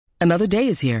Another day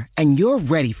is here, and you're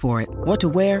ready for it. What to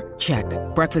wear? Check.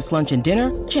 Breakfast, lunch, and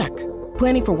dinner? Check.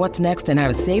 Planning for what's next and how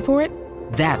to save for it?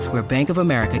 That's where Bank of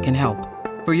America can help.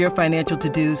 For your financial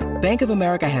to-dos, Bank of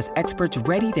America has experts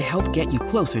ready to help get you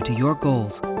closer to your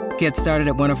goals. Get started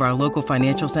at one of our local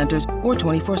financial centers or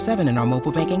 24/7 in our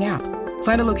mobile banking app.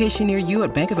 Find a location near you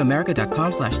at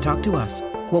bankofamerica.com/talktous.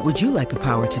 What would you like the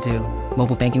power to do?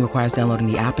 Mobile banking requires downloading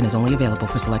the app and is only available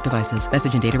for select devices.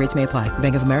 Message and data rates may apply.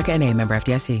 Bank of America N.A., member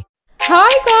FDIC. Hi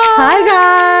guys!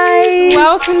 Hi guys!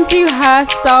 Welcome to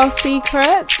Hairstyle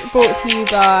Secrets, brought to you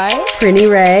by Prinny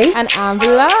Ray and Amber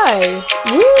Lowe.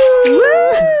 Woo!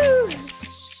 Woo!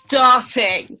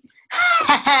 Starting.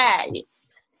 Hey!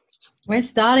 We're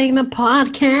starting the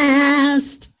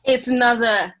podcast. It's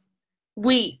another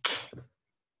week.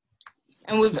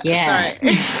 And we've... Yeah.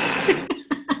 Sorry.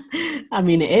 I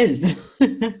mean, it is.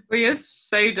 We are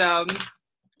so dumb.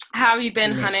 How have you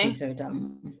been, honey? So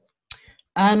dumb.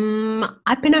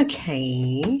 I've been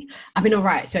okay. I've been all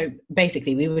right. So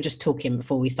basically, we were just talking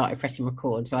before we started pressing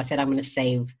record. So I said I'm going to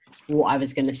save what I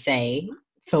was going to say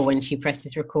for when she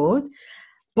presses record.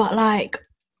 But like,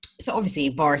 so obviously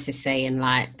Boris is saying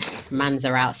like, mans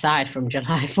are outside from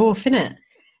July 4th, innit?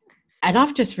 And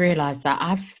I've just realised that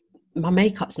my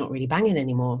makeup's not really banging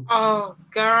anymore. Oh,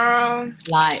 girl.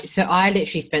 Like, so I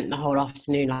literally spent the whole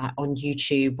afternoon like on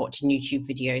YouTube, watching YouTube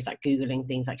videos, like Googling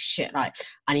things like shit. Like,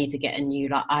 I need to get a new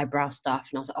like eyebrow stuff.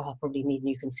 And I was like, oh, I probably need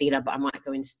new concealer, but I might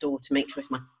go in store to make sure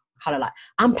it's my colour. Like,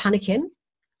 I'm panicking.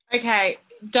 Okay,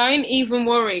 don't even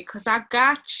worry, because I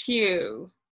got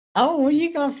you. Oh, what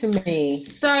you got for me?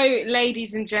 So,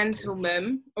 ladies and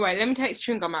gentlemen. All right, let me take this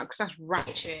chewing gum out, because that's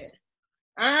ratchet.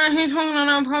 Who's talking on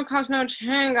our podcast? No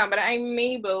chewing gum, but it ain't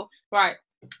me, boo. Right.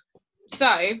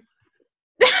 So,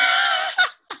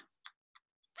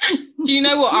 do you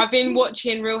know what? I've been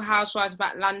watching Real Housewives of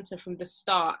Atlanta from the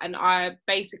start, and I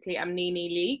basically am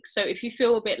Nene Leakes. So if you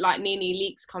feel a bit like Nene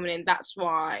Leakes coming in, that's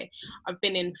why I've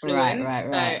been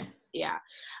influenced. Right. So, yeah.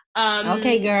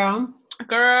 Okay, girl.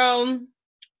 Girl.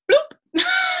 Bloop.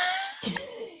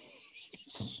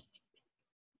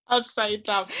 I was so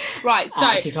dumb. Right, so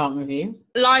I actually can't review.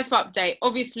 Life update.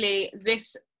 Obviously,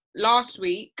 this last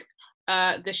week,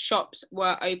 the shops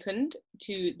were opened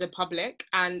to the public,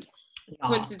 and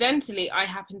coincidentally, I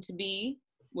happened to be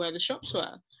where the shops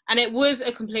were. And it was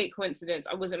a complete coincidence.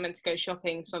 I wasn't meant to go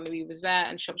shopping. Suddenly we was there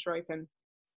and shops were open.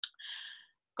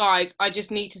 Guys, I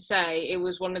just need to say it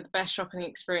was one of the best shopping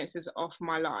experiences of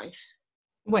my life.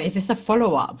 Wait, is this a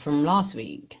follow-up from last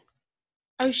week?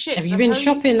 Oh, shit. Have you been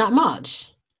shopping that much?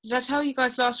 Did I tell you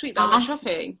guys last week that I went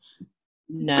shopping?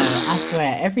 No, I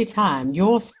swear, every time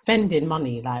you're spending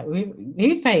money, like,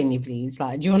 who's paying you, please?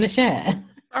 Like, do you want to share?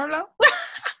 Hello?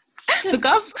 The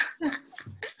gov?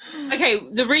 Okay,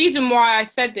 the reason why I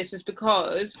said this is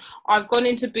because I've gone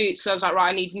into Boots, so I was like, right,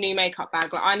 I need a new makeup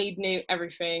bag. Like, I need new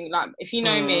everything. Like, if you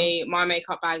know me, my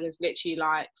makeup bag is literally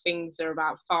like things that are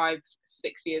about 5-6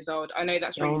 years old. I know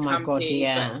that's really oh my campy, God,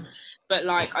 yeah. But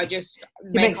like, I just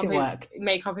makes it work.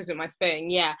 Makeup isn't my thing,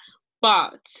 yeah.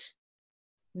 But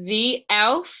the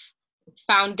Elf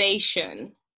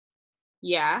foundation,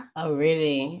 yeah. Oh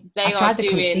really? I tried the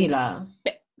concealer.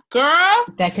 Girl,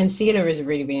 their concealer is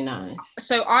really, really nice.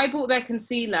 So I bought their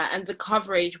concealer and the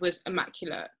coverage was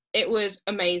immaculate. It was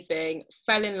amazing.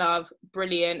 Fell in love.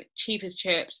 Brilliant. Cheap as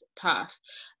chips. Perf.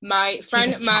 My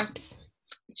friend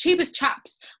cheap as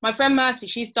chaps. My friend Mercy,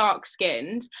 she's dark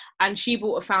skinned and she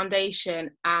bought a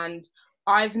foundation, and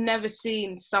I've never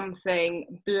seen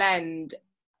something blend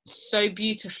so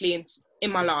beautifully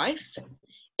in my life.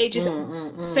 It just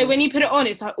so when you put it on,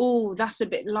 it's like, oh, that's a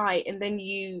bit light, and then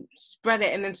you spread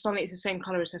it and then suddenly it's the same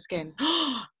color as her skin.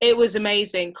 It was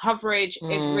amazing. Coverage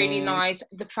is really nice.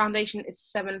 The foundation is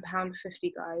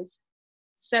 £7.50, guys.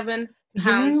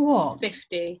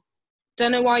 £7.50.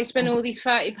 Don't know why you spend all these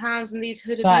 £30 on these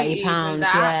Huda Beauties and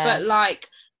that, yeah. But like,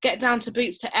 get down to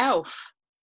Boots to Elf.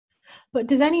 But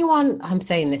does anyone, I'm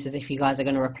saying this as if you guys are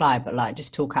going to reply, but like,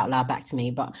 just talk out loud back to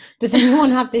me. But does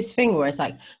anyone have this thing where it's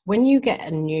like, when you get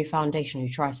a new foundation, you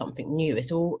try something new,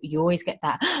 you always get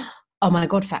that, oh my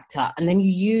God factor. And then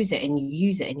you use it and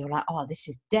you're like, oh, this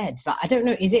is dead. Like, I don't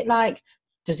know. Is it like,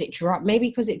 does it dry? Maybe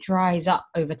because it dries up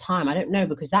over time. I don't know,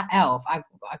 because that Elf, I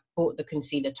bought the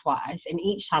concealer twice, and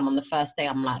each time on the first day,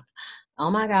 I'm like,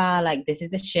 oh my God, like this is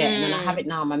the shit. And then I have it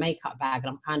now in my makeup bag, and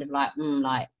I'm kind of like,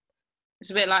 like, it's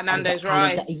a bit like Nando's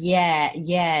rice. Yeah,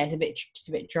 it's a bit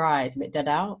dry. It's a bit dead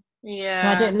out. Yeah. So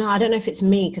I don't know if it's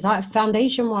me, because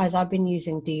foundation wise, I've been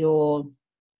using Dior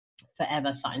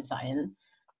Forever Satin,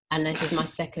 And this is my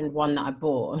second one that I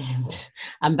bought.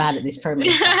 I'm bad at this promo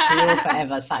stuff. Dior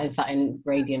Forever, satin,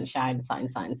 radiant shine, satin.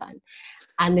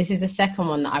 And this is the second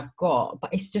one that I've got,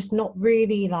 but it's just not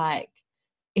really like,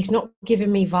 it's not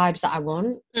giving me vibes that I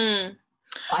want. Mm.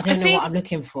 But I don't know what I'm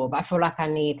looking for, but I feel like I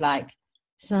need like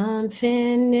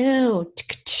something new.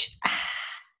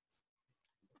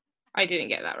 I didn't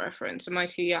get that reference. Am I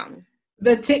too young?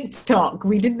 The TikTok,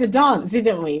 we did the dance,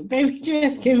 didn't we? Baby,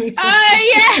 just give me some.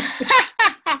 Oh, yeah.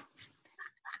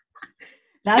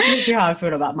 That's literally how I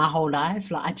feel about my whole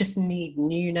life. Like, I just need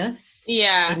newness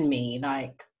in me.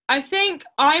 Like, I think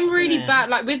I'm really bad,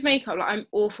 like, with makeup. Like, I'm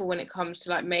awful when it comes to,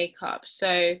 like, makeup.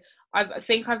 So I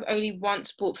think I've only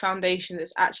once bought foundation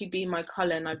that's actually been my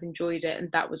colour and I've enjoyed it.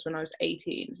 And that was when I was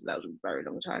 18. So that was a very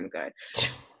long time ago.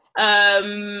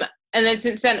 And then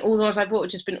since then, all the ones I bought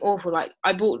have just been awful. Like,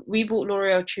 we bought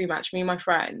L'Oreal True Match, me and my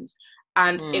friends.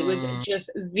 And it was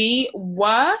just the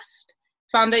worst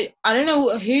foundation. I don't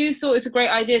know who thought it's a great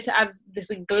idea to add this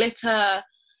glitter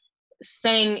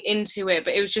thing into it,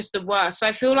 but it was just the worst. So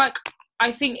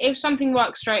I think if something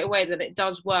works straight away, then it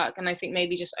does work. And I think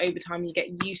maybe just over time you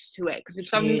get used to it. Because if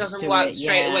something doesn't work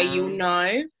straight away, you'll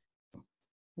know.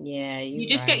 Yeah, you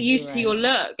just get used to your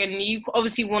look, and you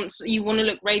obviously want to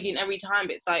look radiant every time.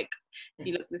 But it's like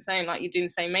you look the same, like you're doing the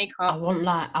same makeup. I want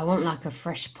like a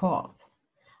fresh pop.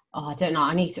 Oh, I don't know.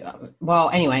 I need to. Well,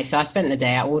 anyway, so I spent the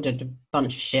day. I ordered a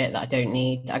bunch of shit that I don't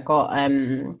need. I got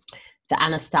the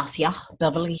Anastasia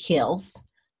Beverly Hills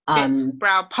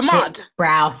brow pomade,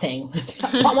 brow thing,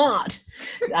 pomade.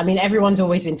 I mean, everyone's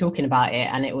always been talking about it,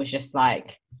 and it was just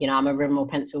like, you know, I'm a Rimmel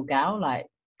pencil gal, like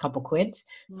couple quid.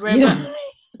 Rimmel.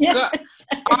 You know? Yes.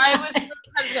 I was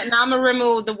now I'm a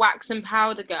Rimmel the wax and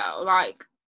powder girl. Like,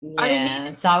 I don't need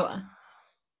it. So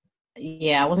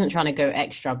yeah, I wasn't trying to go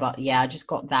extra, but yeah, I just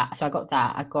got that. So I got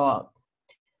that. I got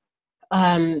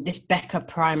this Bxtch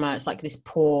primer. It's like this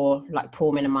pore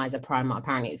minimizer primer.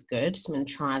 Apparently it's good. So I'm gonna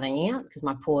try that out because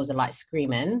my pores are like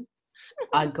screaming.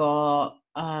 I got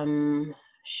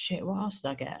shit, what else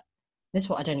did I get? This is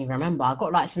what I don't even remember. I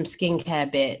got like some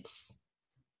skincare bits.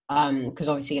 Because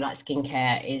obviously, like,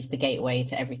 skincare is the gateway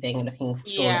to everything looking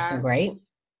flawless and great.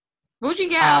 What did you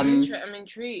get? I'm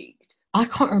intrigued. I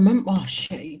can't remember. Oh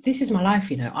shit! This is my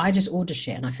life, you know. I just order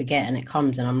shit and I forget, and it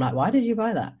comes, and I'm like, "Why did you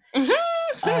buy that?"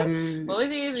 What was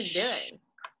he even doing?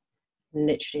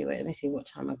 Literally, wait. Let me see what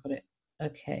time I got it.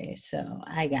 Okay, so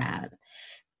I got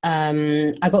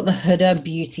the Huda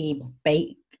Beauty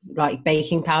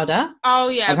baking powder. Oh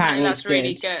yeah, apparently that's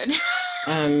really good.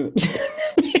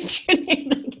 Literally,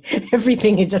 like,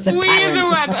 everything is just apparent. We're the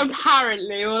ones,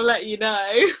 apparently, we'll let you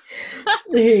know.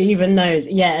 Who even knows?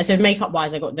 Yeah, so makeup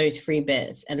wise I got those 3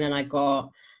 bits, and then I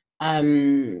got what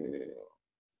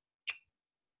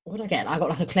did I get? I got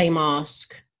like a clay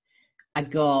mask, I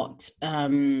got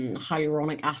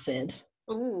hyaluronic acid.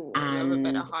 Ooh, and I love a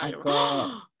bit of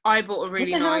hyaluronic. I bought a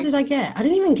really nice. What the hell did I get? I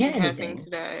didn't even get anything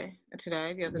today,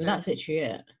 the other day. That's literally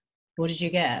it. What did you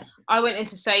get? I went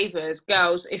into Savers.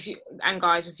 Girls, if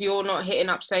you're not hitting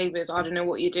up Savers, I don't know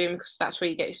what you're doing, because that's where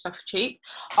you get your stuff cheap.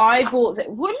 I bought that.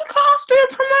 Well, look at us doing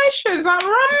promotions. Like,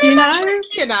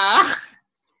 you know.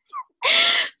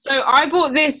 So I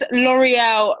bought this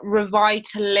L'Oreal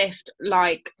Revitalift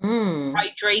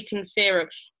hydrating serum.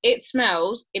 It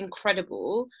smells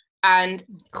incredible. And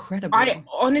I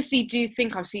honestly do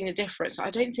think I've seen a difference.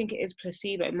 I don't think it is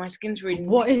placebo. My skin's really.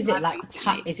 What is it like?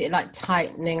 Is it like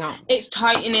tightening up? It's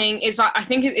tightening. It's like, I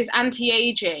think it's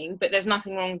anti-aging, but there's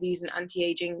nothing wrong with using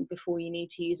anti-aging before you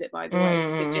need to use it, by the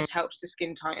way. It just helps the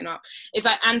skin tighten up. It's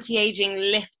like anti-aging,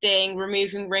 lifting,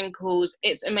 removing wrinkles.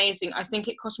 It's amazing. I think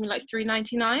it cost me like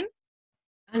 $3.99.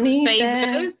 I need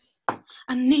Savers.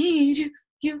 I need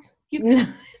you.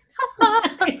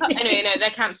 Anyway, no,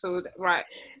 they're cancelled. Right.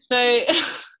 So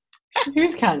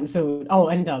who's cancelled? Oh,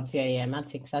 N-Dubs. Yeah, mad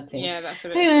thing. Yeah, that's a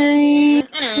bit.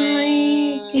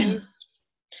 Anyways,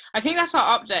 I think that's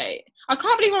our update. I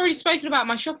can't believe I've already spoken about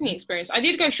my shopping experience. I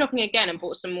did go shopping again and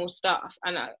bought some more stuff,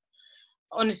 and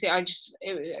honestly,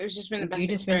 it was just been the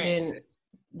best experience.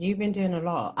 You've been doing a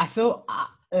lot. I feel I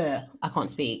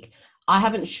can't speak. I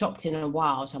haven't shopped in a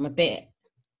while, so I'm a bit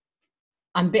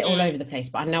all over the place,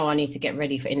 but I know I need to get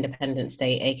ready for Independence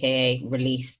Day, aka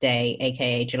release day,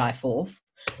 aka July 4th.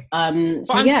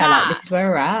 So yeah, like, this is where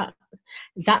we're at.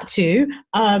 That too.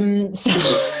 So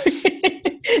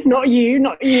not you,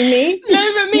 me.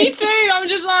 No, but me too.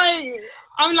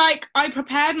 I'm like, I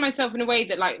prepared myself in a way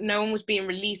that, like, no one was being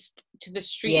released to the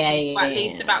streets at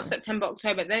least about September,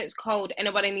 October. Then it's cold and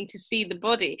nobody need to see the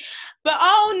body. But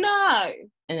oh no.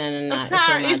 No.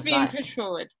 Apparently it's being pushed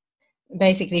forward.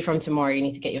 Basically, from tomorrow, you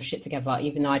need to get your shit together,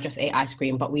 even though I just ate ice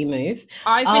cream, but we move.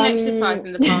 I've been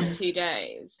exercising the past 2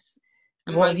 days.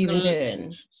 What have you been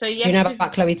doing? So do you know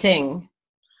about Chloe Ting?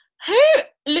 Who?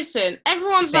 Listen,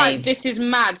 everyone's like, this is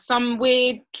mad. Some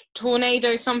weird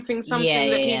tornado, something that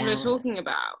people are talking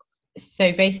about.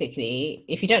 So basically,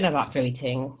 if you don't know about Chloe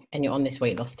Ting and you're on this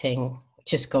weight loss ting,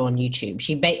 just go on YouTube.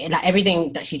 She like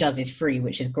everything that she does is free,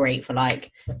 which is great for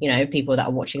like, you know, people that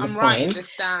are watching. I'm writing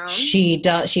this down. She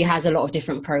has a lot of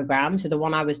different programs. So the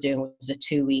one I was doing was a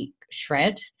 2-week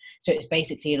shred. So it's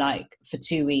basically like for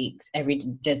 2 weeks,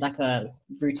 there's like a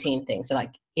routine thing. So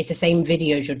like it's the same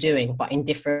videos you're doing, but in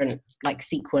different like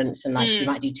sequence, and like you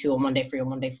might do 2 on Monday, 3 on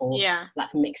Monday, 4. Yeah. Like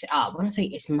mix it up. When I say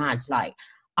it's mad, like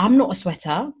I'm not a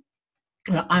sweater.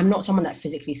 I'm not someone that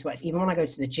physically sweats. Even when I go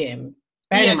to the gym,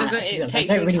 I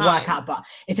don't really work out, but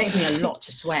it takes me a lot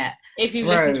to sweat. If you've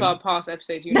listened to our past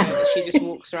episodes, you know that she just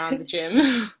walks around the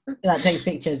gym. Like takes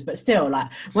pictures, but still, like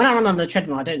when I run on the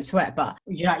treadmill, I don't sweat. But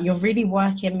you're really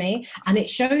working me, and it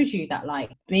shows you that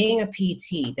like being a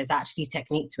PT, there's actually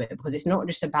technique to it, because it's not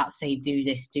just about say do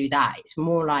this, do that. It's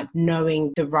more like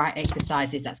knowing the right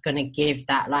exercises that's going to give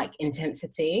that like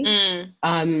intensity.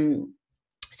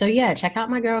 So yeah, check out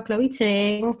my girl Chloe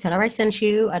Ting. Tell her I sent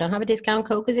you. I don't have a discount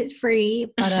code because it's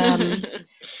free, but yeah.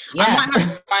 I might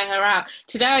have to buy her out.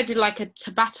 Today I did like a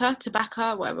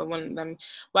Tabata, whatever, one of them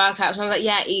workouts. And I was like,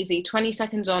 yeah, easy. 20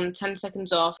 seconds on, 10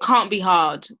 seconds off. Can't be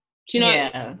hard. Do you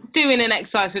know, doing an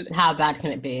exercise with... How bad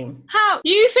can it be? How?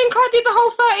 You think I did the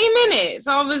whole 30 minutes?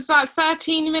 I was like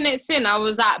 13 minutes in. I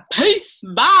was like, peace,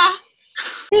 bye.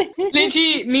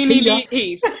 Literally,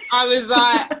 peace. I was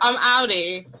like, I'm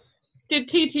outie. Did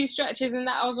 2 stretches and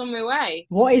that I was on my way.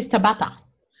 What is Tabata?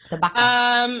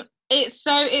 It's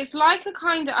like a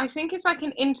kind of, I think it's like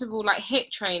an interval, like HIIT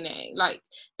training, like,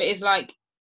 but it's like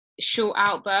short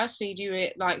outbursts. So you do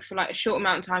it like for like a short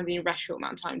amount of time, then you rest short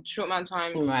amount of time, you do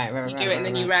it and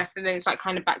then you rest, and then it's like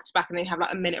kind of back to back, and then you have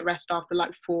like a minute rest after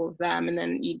like 4 of them, and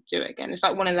then you do it again. It's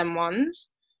like one of them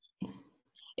ones.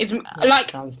 It's like,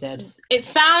 sounds dead. It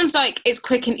sounds like it's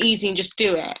quick and easy and just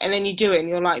do it, and then you do it and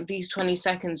you're like, these 20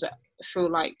 seconds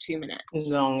feel like 2 minutes. It's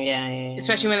long, yeah.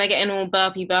 Especially when they get in all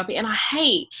burpee, and I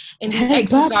hate in these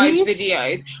exercise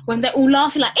videos when they're all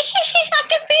laughing like, I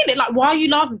can feel it. Like, why are you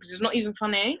laughing? Because it's not even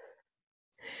funny.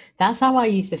 That's how I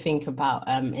used to think about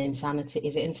Insanity.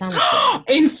 Is it Insanity?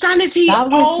 Insanity!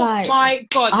 That was my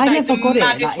God. I never got it.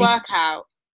 Maddest workout.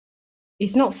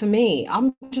 It's not for me.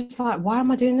 I'm just like, why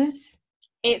am I doing this?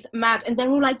 It's mad. And they're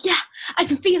all like, yeah, I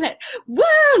can feel it.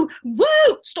 Woo!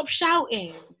 Woo! Stop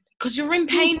shouting. Because you're in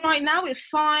pain right now, it's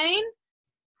fine.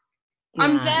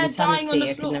 I'm there dying on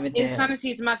the floor.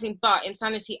 Insanity is a mad thing, but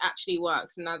Insanity actually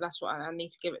works. And now that's what I need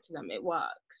to give it to them. It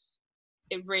works.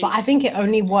 It really. But I think it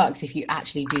only works if you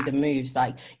actually do the moves.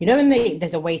 Like, you know, when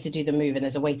there's a way to do the move and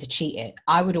there's a way to cheat it.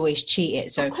 I would always cheat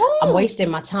it. So I'm wasting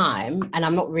my time and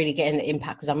I'm not really getting the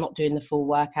impact because I'm not doing the full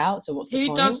workout. So what's the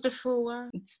point? Who does the full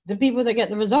work? The people that get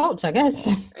the results, I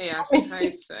guess. Yeah, I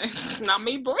suppose so. Not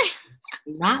me, boy.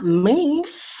 Not me.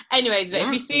 Anyways,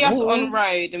 if you see us on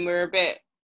road and we're a bit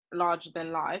larger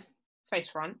than life, face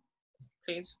front,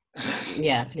 please.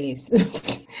 Yeah, please.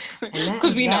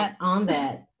 Because we know. On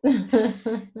that.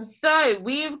 So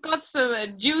we've got some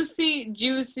juicy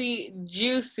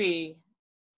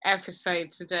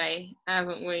episode today,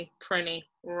 haven't we, Prinny?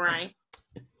 Right.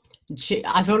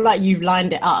 I feel like you've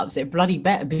lined it up, so it bloody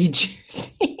better be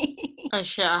juicy. Oh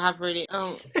shit, I have really.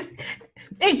 Oh,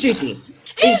 it's juicy.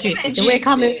 It's juicy. So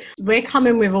we're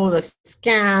coming with all the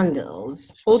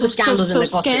scandals, all the scandals and the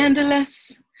gossip.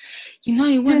 Scandalous. You know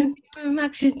you want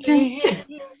to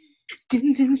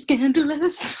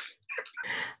scandalous.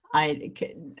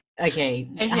 Okay.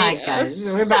 Hi guys,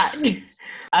 we're back.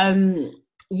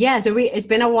 Yeah, so it's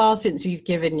been a while since we've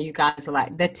given you guys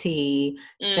like the tea,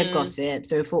 the gossip.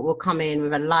 So we thought we'll come in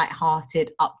with a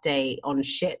light-hearted update on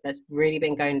shit that's really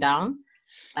been going down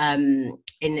in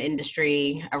the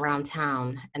industry around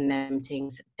town and them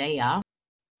things there.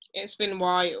 It's been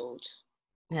wild.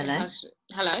 Hello.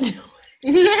 Hello.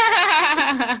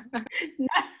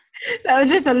 That was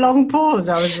just a long pause.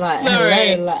 I was like, sorry.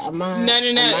 Hello, like, am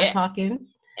I talking?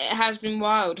 It has been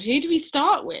wild. Who do we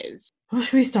start with? What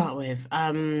should we start with?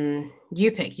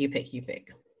 You pick.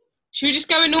 Should we just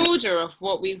go in order of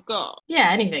what we've got? Yeah,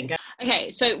 anything. Go. Okay,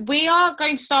 so we are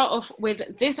going to start off with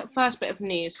this first bit of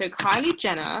news. So Kylie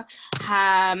Jenner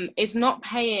is not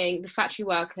paying the factory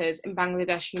workers in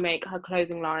Bangladesh who make her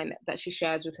clothing line that she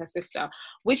shares with her sister,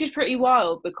 which is pretty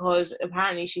wild because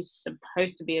apparently she's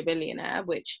supposed to be a billionaire,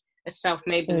 which a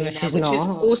self-made billionaire, which has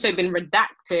also been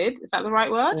redacted. Is that the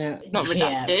right word? Yeah. Not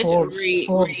redacted. Yeah,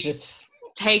 Forbes just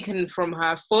taken from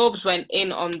her. Forbes went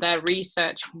in on their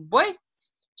research. Boy,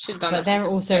 should have done But that. they're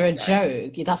also a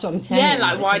joke. That's what I'm saying. Yeah,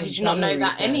 like why did you not know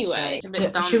that anyway?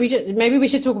 Should we maybe we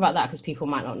should talk about that because people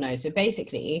might not know. So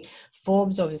basically,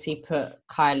 Forbes obviously put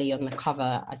Kylie on the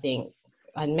cover, I think,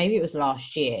 and maybe it was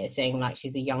last year, saying like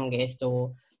she's the youngest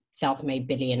or self-made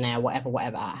billionaire, whatever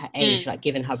at her age, like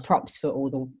giving her props for all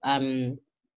the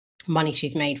money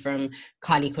she's made from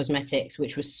Kylie Cosmetics,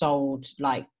 which was sold,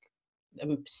 like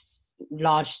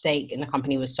large stake in the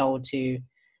company was sold to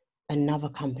another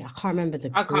company. I can't remember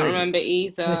I can't remember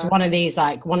either. It was one of these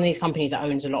companies that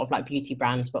owns a lot of like beauty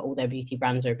brands, but all their beauty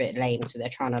brands are a bit lame, so they're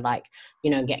trying to like,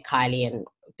 you know, get Kylie and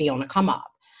be on a come up.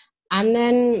 And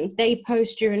then they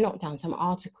post during lockdown some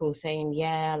article saying,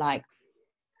 yeah, like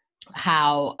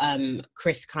how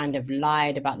Chris kind of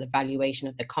lied about the valuation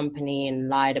of the company and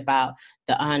lied about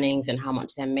the earnings and how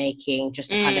much they're making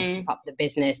just to kind of keep up the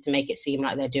business, to make it seem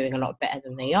like they're doing a lot better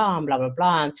than they are, and blah blah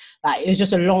blah. And like it was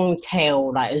just a long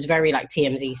tail, like it was very like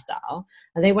TMZ style,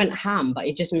 and they went ham. But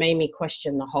it just made me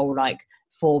question the whole like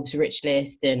Forbes rich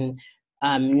list and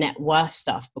net worth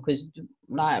stuff, because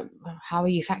like how are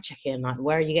you fact checking, like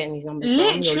where are you getting these numbers from?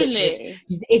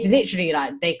 It's literally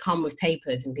like they come with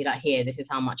papers and be like, here, this is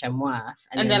how much I'm worth,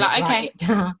 and they're like, okay,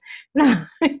 no.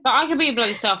 But I could be a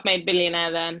bloody self-made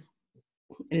billionaire then.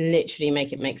 Literally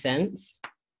make it make sense.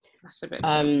 That's a bit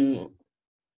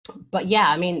but yeah,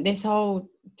 I mean, this whole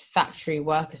factory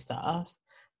worker stuff,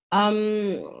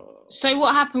 so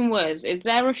what happened is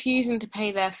they're refusing to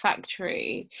pay the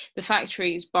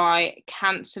factories by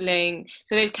cancelling.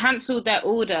 So they've cancelled their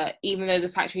order, even though the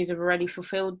factories have already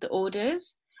fulfilled the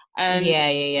orders. And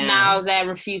now they're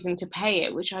refusing to pay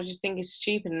it, which I just think is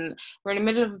stupid. And we're in the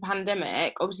middle of a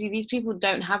pandemic. Obviously, these people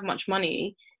don't have much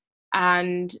money,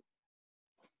 and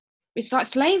it's like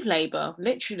slave labor,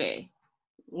 literally.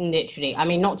 I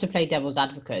mean, not to play devil's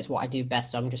advocate is what I do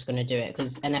best, so I'm just going to do it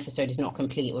because an episode is not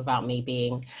complete without me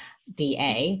being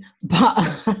DA. But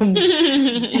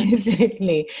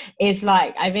basically, it's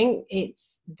like, I think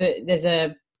there's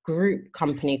a group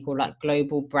company called like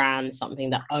Global Brand something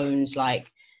that owns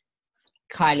like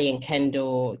Kylie and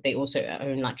Kendall. They also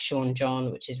own like Sean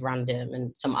John, which is random,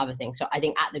 and some other things. So I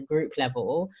think at the group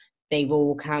level, they've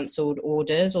all cancelled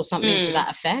orders or something to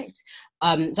that effect.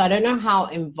 So I don't know how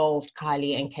involved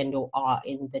Kylie and Kendall are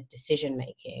in the decision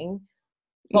making.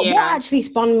 But what actually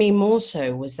spun me more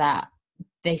so was that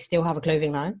they still have a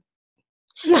clothing line.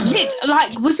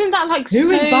 Like, wasn't that like who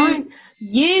was buying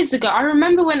years ago? I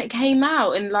remember when it came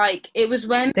out, and like it was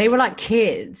when they were like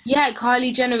kids. Yeah,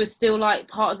 Kylie Jenner was still like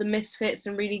part of the Misfits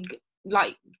and really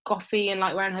like gothy and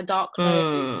like wearing her dark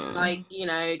clothes, like, you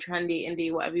know, trendy,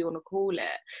 indie, whatever you want to call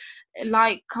it.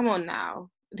 Like, come on now.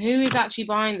 Who is actually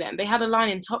buying them? They had a line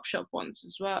in Topshop once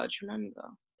as well. Do you remember?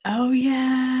 Oh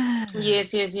yeah.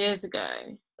 Years ago.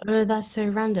 Oh, that's so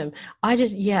random.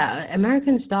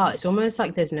 American Star, it's almost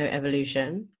like there's no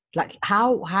evolution. Like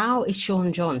how is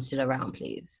Sean John still around,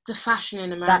 please? The fashion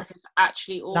in America is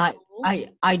actually awful.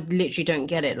 Like I literally don't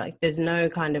get it. Like there's no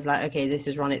kind of like, okay, this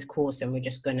has run its course and we're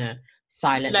just gonna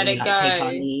silently like take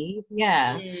our leave.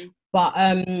 Yeah. But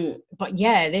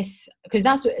yeah, this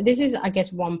is I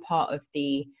guess one part of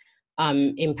the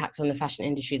impact on the fashion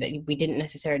industry that we didn't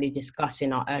necessarily discuss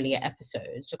in our earlier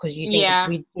episodes, because you think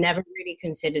we never really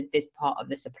considered this part of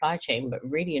the supply chain, but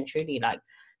really and truly, like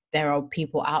there are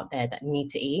people out there that need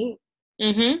to eat.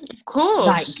 Of course.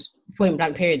 Like point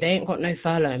blank period, they ain't got no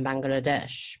furlough in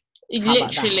Bangladesh.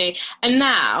 Literally. And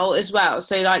now as well,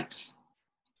 so like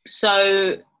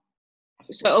so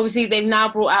obviously they've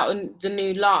now brought out the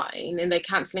new line and they're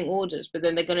cancelling orders, but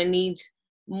then they're going to need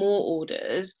more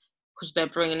orders because they're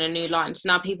bringing a new line. So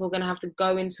now people are going to have to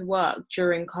go into work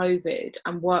during COVID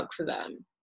and work for them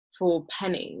for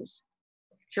pennies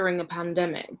during a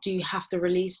pandemic. Do you have to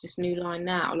release this new line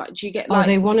now? Like, do you get like...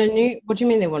 they want a new... What do you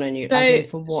mean they want a new... as in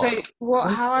for what? So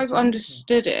how I've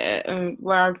understood it and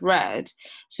where I've read,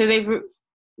 so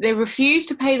they refuse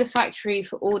to pay the factory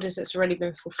for orders that's already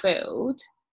been fulfilled.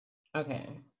 Okay.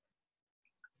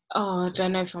 Oh, I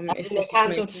don't know if I'm... They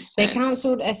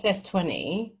cancelled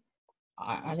SS20.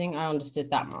 I think I understood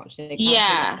that much. So they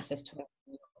cancelled SS20.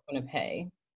 They're not going to pay.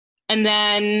 And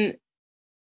then...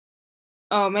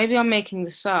 Oh, maybe I'm making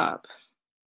this up.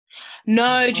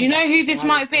 No, do you know who this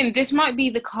might have been? This might be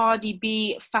the Cardi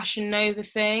B Fashion Nova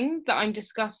thing that I'm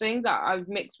discussing, that I've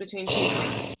mixed between two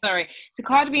things. Sorry. So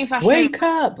Cardi B and Fashion Nova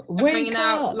are bringing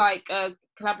out like a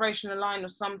collaboration, a line or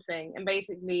something, and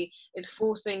basically it's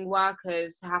forcing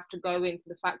workers to have to go into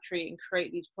the factory and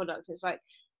create these products. It's like,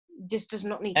 this does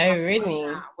not need to happen. Really?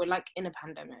 Right now. We're like in a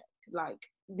pandemic. Like,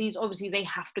 these, obviously they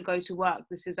have to go to work.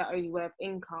 This is their only way of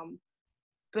income.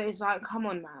 But it's like, come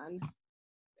on, man.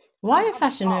 Why are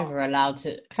Fashion Nova allowed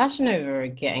to? Fashion Nova are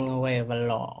getting away with a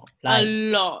lot. Like, a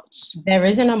lot. there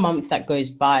isn't a month that goes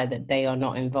by that they are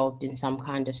not involved in some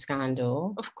kind of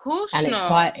scandal. Of course And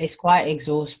not. it's quite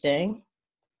exhausting.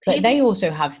 But People, they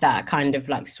also have that kind of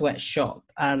like sweatshop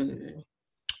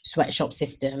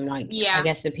system. Like, I yeah.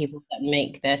 guess the people that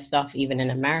make their stuff, even in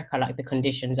America, like the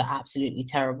conditions are absolutely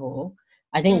terrible.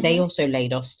 I think they also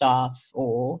laid off staff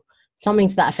or something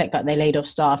to that effect, that they laid off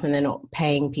staff and they're not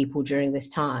paying people during this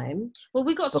time. Well,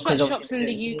 we got Because sweatshops in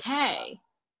obviously the UK.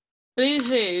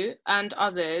 Boohoo and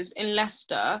others in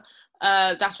Leicester,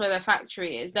 that's where their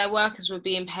factory is. Their workers were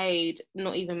being paid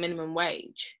not even minimum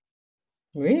wage.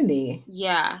 Really?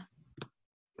 Yeah.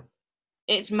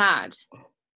 It's mad.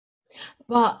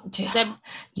 But you know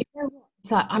what?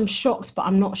 It's like, I'm shocked, but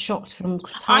I'm not shocked. From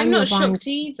time I'm you're not buying shocked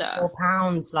either.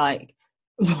 £4, like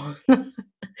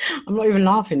I'm not even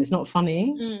laughing. It's not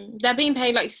funny. They're being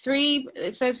paid like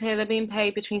it says here they're being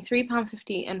paid between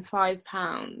 £3.50 and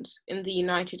 £5 in the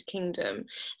United Kingdom.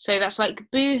 So that's like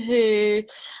Boohoo,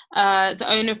 the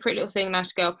owner of Pretty Little Thing,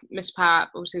 Nice Girl, Miss Pat.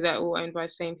 Obviously, they're all owned by the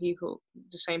same people,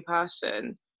 the same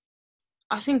person.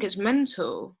 I think it's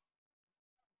mental.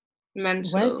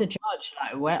 Where's the judge?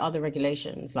 Like, where are the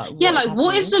regulations? Like, Yeah, what is like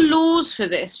what is happening? the laws for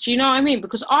this? Do you know what I mean?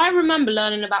 Because I remember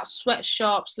learning about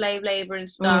sweatshops, slave labor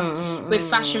and stuff with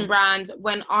fashion brands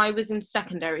when I was in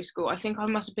secondary school. I think I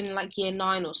must have been in like year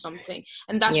 9 or something.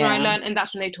 And that's when I learned, and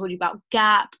that's when they told you about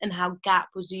Gap and how Gap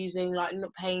was using, like,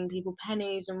 not paying people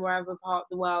pennies in wherever part of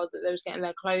the world that they was getting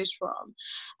their clothes from.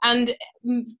 And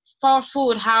fast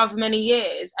forward however many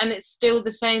years and it's still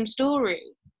the same story.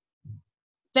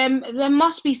 There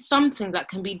must be something that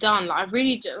can be done. Like, I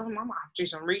really do. I might have to do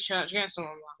some research, get some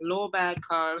law bag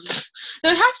cards.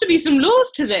 There has to be some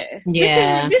laws to this.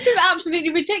 Yeah. This is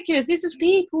absolutely ridiculous. This is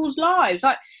people's lives.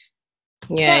 Like,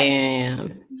 yeah.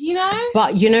 You know.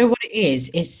 But you know what it is?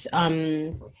 It's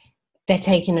they're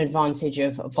taking advantage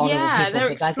of vulnerable people. Yeah,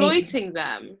 they're exploiting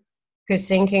them. Because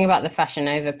thinking about the Fashion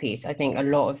Nova piece, I think a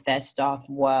lot of their staff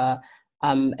were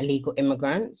illegal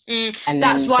immigrants, and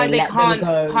that's why they can't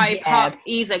pipe up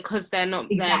either, because they're not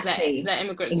they're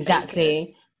immigrant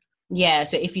status. Yeah,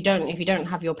 so if you don't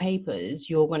have your papers,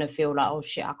 you're gonna feel like, oh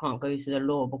shit, I can't go to the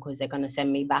law because they're gonna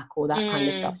send me back, all that kind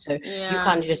of stuff. So you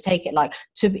kind of just take it like,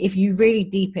 if you really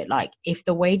deep it, like, if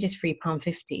the wage is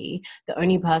 £3.50, the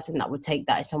only person that would take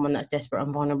that is someone that's desperate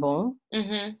and vulnerable.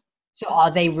 So are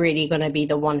they really gonna be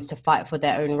the ones to fight for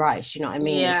their own rights? You know what I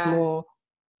mean? It's more,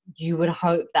 you would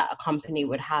hope that a company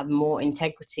would have more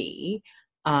integrity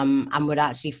and would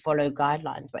actually follow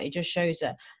guidelines, but it just shows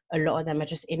that a lot of them are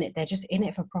just in it. They're just in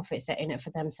it for profits. They're in it for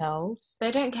themselves.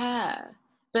 They don't care.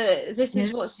 But this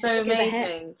is what's so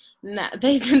amazing. No,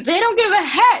 they don't give a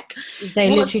heck.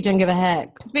 They literally don't give a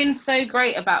heck. What's been so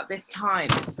great about this time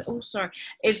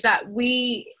is that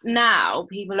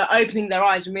people are opening their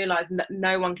eyes and realizing that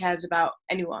no one cares about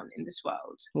anyone in this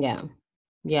world.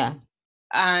 Yeah.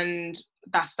 And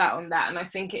that's that on that. And I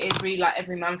think it is really like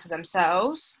every man for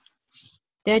themselves.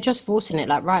 They're just forcing it.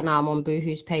 Like, right now I'm on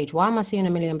Boohoo's page. Why am I seeing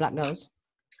 1 million black girls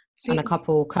and a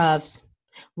couple curves?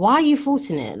 Why are you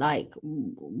forcing it? Like,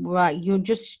 right, you're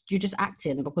just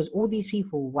acting, because all these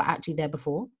people were actually there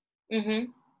before.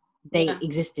 They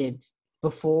existed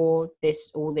before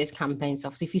all this campaign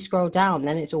stuff. So if you scroll down,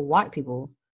 then it's all white people.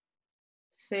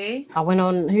 See, I went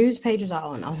on, whose page was I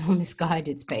on? I was on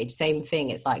Misguided's page. Same thing.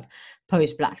 It's like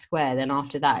post Black Square. Then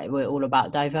after that, we're all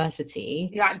about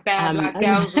diversity. Like bare black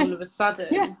girls all of a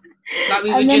sudden. Like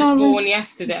we were just born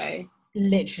yesterday.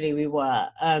 Literally, we were.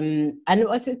 And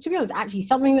so, to be honest, actually,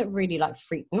 something that really like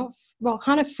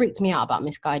kind of freaked me out about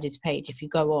Misguided's page. If you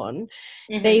go on,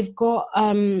 they've got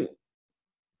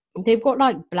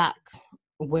like black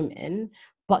women,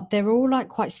 but they're all like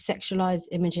quite sexualized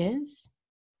images.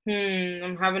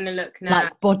 I'm having a look now.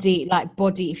 Like body.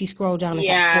 If you scroll down, it's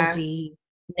like body,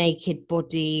 naked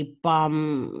body,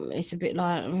 bum. It's a bit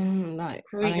like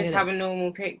we just have a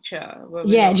normal picture.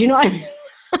 Yeah, do you know what I mean?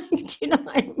 Do you know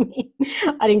what I mean?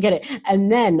 I didn't get it.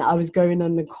 And then I was going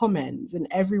on the comments, and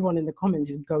everyone in the comments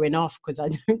is going off because I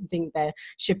don't think they're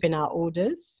shipping out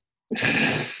orders.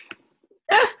 That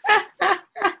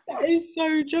is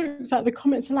so jokes. Like, the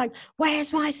comments are like,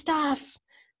 "Where's my stuff?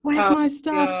 Where's my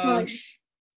stuff?" Gosh. Like,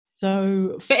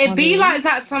 so. But it'd be like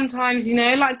that sometimes, you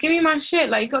know. Like, give me my shit.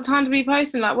 Like, you got time to be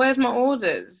posting. Like, where's my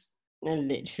orders? And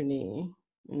literally,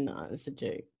 no, it's a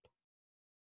joke.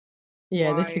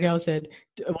 Yeah, this girl said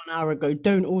 1 hour ago,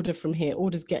 "Don't order from here.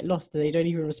 Orders get lost, and they don't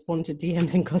even respond to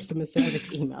DMs and customer service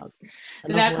emails."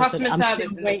 Their customer service. I'm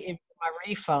still waiting for my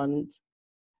refund.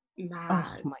 Mad.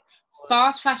 Oh my God.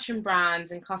 Fast fashion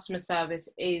brands and customer service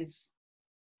is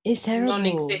It's terrible.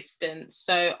 Non-existent.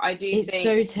 So I do it's think,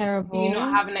 so terrible. do you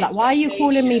not have an Like, why are you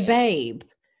calling me expectation? babe?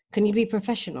 Can you be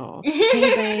professional?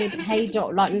 Hey babe, hey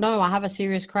doc. Like, no, I have a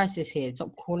serious crisis here.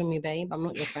 Stop calling me babe. I'm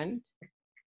not your friend.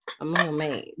 I'm not your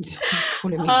mate. Stop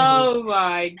calling me babe. Oh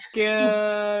my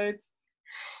god.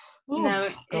 Oh, No,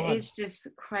 it God. is just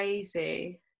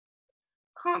crazy.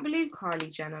 Can't believe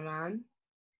Kylie Jenner, man.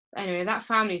 Anyway, that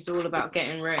family's all about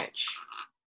getting rich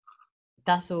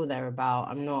That's all they're about.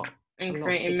 I'm not and creating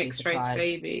particularly mixed race surprised.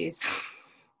 babies.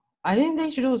 I think they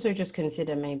should also just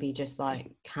consider maybe just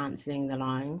like cancelling the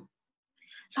line.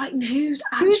 Like, who's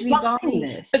actually buying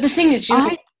this? But the thing is,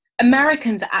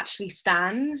 Americans are actually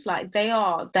stans. Like, they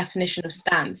are definition of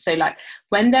stans. So, like,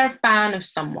 when they're a fan of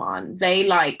someone, they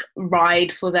like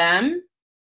ride for them.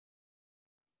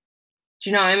 Do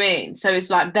you know what I mean? So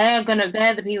it's like they're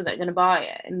the people that are gonna buy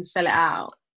it and sell it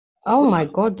out. Oh my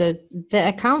God, the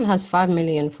account has 5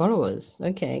 million followers.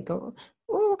 Okay, go.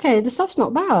 Oh, okay, the stuff's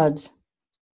not bad.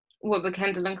 What, the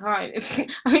Kendall and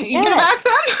Kylie? I mean, you Yeah. can have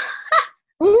some.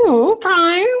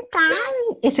 Okay.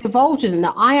 It's evolved in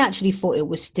that. I actually thought they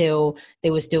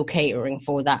were still catering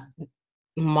for that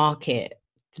market,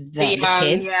 the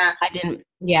kids.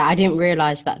 Yeah. I didn't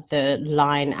realize that the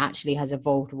line actually has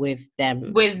evolved with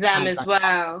them. As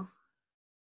well.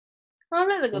 Oh,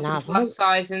 look, they've got some plus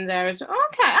size in there as well.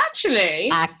 Okay,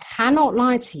 actually. I cannot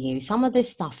lie to you. Some of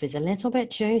this stuff is a little bit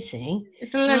juicy.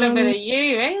 It's a little bit of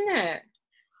you, ain't it?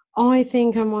 I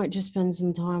think I might just spend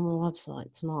some time on the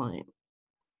website tonight.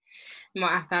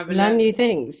 Might have to have a learn look. New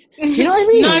things. Do you know what I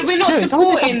mean? No, we're not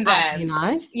supporting them. Actually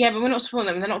nice. Yeah, but we're not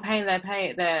supporting them. They're not paying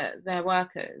their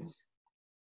workers.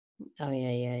 Oh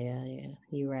yeah.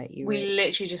 You're right. We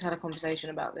literally just had a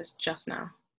conversation about this just now.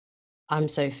 I'm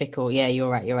so fickle. Yeah,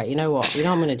 you're right. You know what? You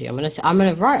know what I'm going to do? I'm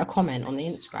going to write a comment on the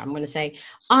Instagram. I'm going to say,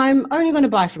 I'm only going to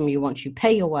buy from you once you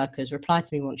pay your workers. Reply to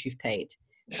me once you've paid.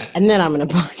 And then I'm going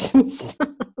to buy some stuff.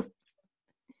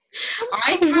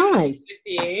 I can nice. With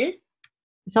you.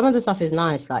 Some of the stuff is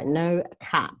nice, like no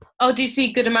cap. Oh, do you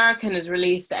see Good American has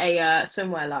released a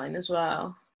swimwear line as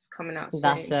well? It's coming out soon.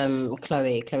 That's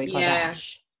Khloe Kardashian. Yeah.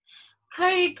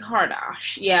 Khloe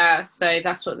Kardashian. Yeah, so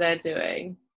that's what they're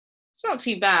doing. It's not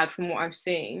too bad from what I've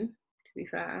seen, to be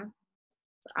fair.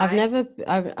 I've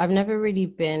never really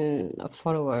been a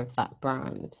follower of that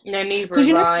brand. No, neither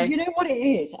have I. You know what it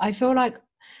is? I feel like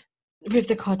with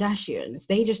the Kardashians,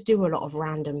 they just do a lot of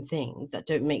random things that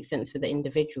don't make sense for the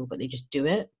individual, but they just do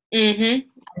it. Mm-hmm. And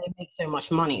they make so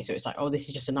much money, so it's like, oh, this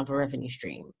is just another revenue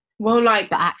stream. Well, like,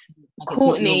 but actually,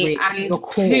 Courtney and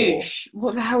Poosh.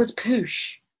 What the hell is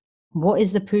Poosh? What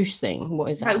is the Poosh thing?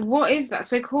 What is that? Like, what is that?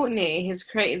 So Courtney has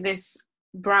created this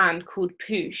brand called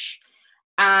Poosh,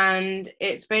 and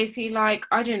it's basically like,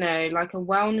 I don't know, like a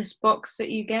wellness box that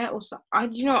you get, or so.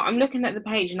 I'm looking at the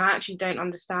page and I actually don't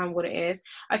understand what it is.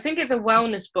 I think it's a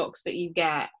wellness box that you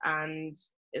get, and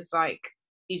it's like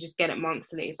you just get it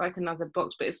monthly. It's like another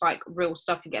box, but it's like real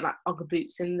stuff. You get like Ugg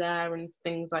boots in there and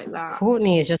things like that.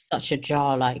 Courtney is just such a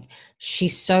jar. Like,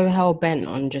 she's so hell bent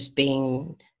on just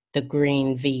being the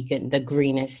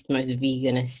greenest, most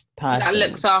veganist person that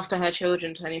looks after her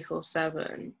children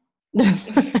 24/7.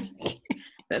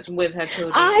 That's with her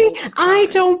children. I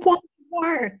don't want to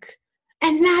work,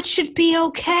 and that should be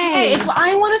okay. Hey, if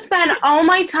I want to spend all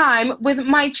my time with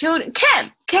my children,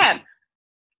 Kim,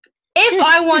 if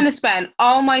I want to spend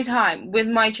all my time with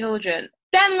my children,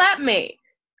 then let me.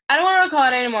 I don't want to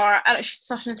record anymore. She's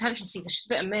such an attention seeker. She's a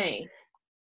bit of me.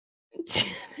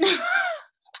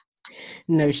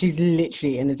 No, she's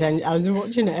literally an attention. I was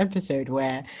watching an episode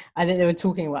where I think they were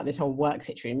talking about this whole work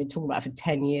situation. We've been talking about it for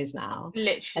 10 years now.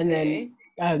 Literally. And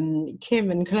then Kim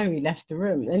and Khloe left the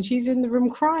room, and she's in the room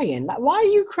crying. Like, why are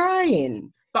you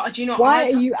crying? But do you know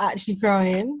why are you actually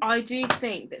crying? I do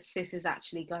think that sis is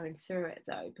actually going through it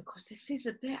though, because this is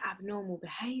a bit abnormal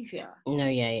behaviour. No,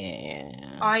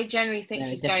 yeah. I generally think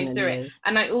she's going through it.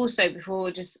 And I also, before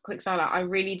just quick side, I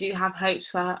really do have hopes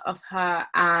of her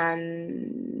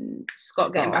and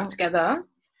Scott getting back together.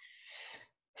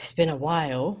 It's been a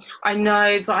while. I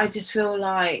know, but I just feel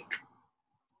like,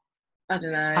 I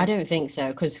don't know. I don't think so,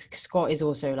 because Scott is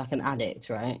also like an addict,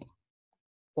 right?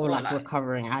 Or like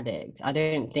recovering addict. I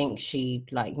don't think she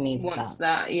like needs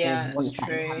that. Yeah, wants that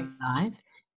in her life.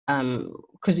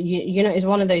 Because you know, it's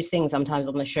one of those things. Sometimes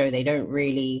on the show, they don't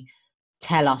really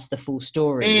tell us the full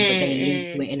story, but they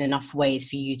lead to it in enough ways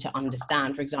for you to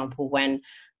understand. For example, when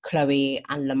Khloe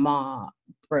and Lamar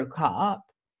broke up,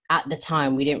 at the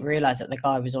time we didn't realize that the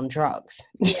guy was on drugs.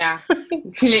 Yeah,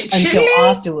 until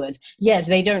afterwards. Yes,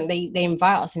 they don't. They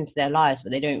invite us into their lives,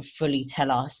 but they don't fully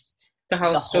tell us the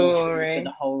whole story,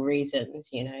 the whole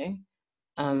reasons, you know.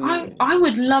 I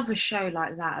would love a show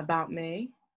like that about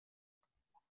me.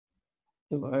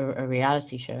 A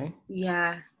reality show.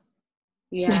 Yeah.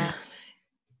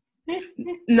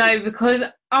 No, because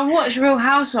I watch Real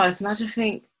Housewives and I just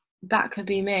think that could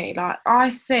be me. Like,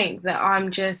 I think that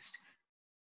I'm just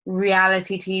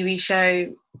reality TV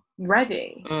show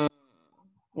ready.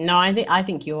 No, I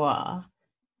think you are.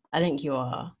 I think you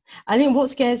are. I think what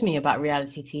scares me about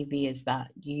reality TV is that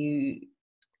you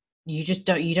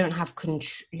don't have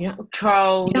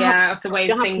control, yeah, of the way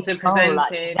things are presented.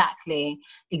 Like,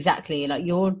 exactly. Like,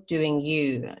 you're doing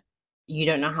you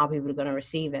don't know how people are going to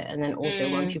receive it, and then also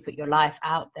once you put your life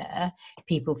out there,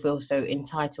 people feel so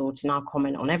entitled to now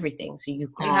comment on everything, so you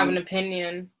can't and have an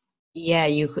opinion. Yeah,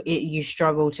 you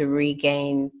struggle to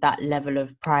regain that level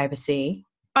of privacy.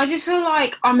 I just feel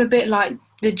like I'm a bit like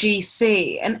the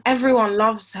GC, and everyone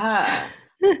loves her.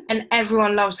 And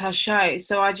everyone loves her show,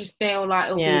 so I just feel like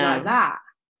it'll be like that.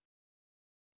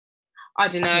 I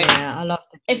don't know. Yeah, I love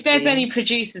the GC. If there's any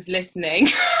producers listening,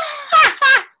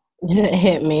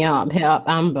 hit me up. Hit up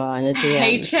Amber in the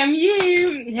DMs.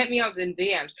 HMU, hit me up in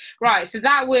DMs. Right, so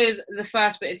that was the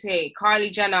first bit of tea.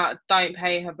 Kylie Jenner don't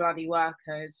pay her bloody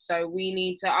workers, so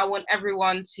I want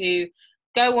everyone to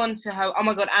go on to her. Oh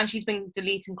my god, and she's been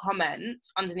deleting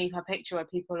comments underneath her picture where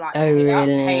people are like,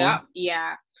 pay up.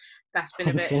 Yeah, that's been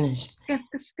a bit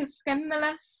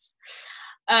scandalous.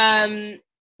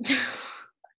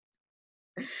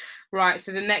 Right,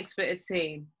 so the next bit of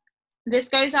tea. This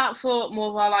goes out for more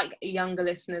of our like younger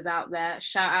listeners out there.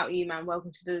 Shout out you, man.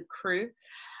 Welcome to the crew.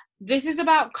 This is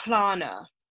about Klarna.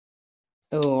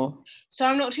 Oh. So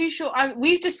I'm not too sure.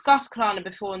 We've discussed Klarna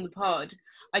before on the pod.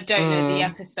 I don't know the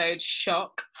episode.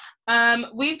 Shock.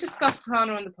 We've discussed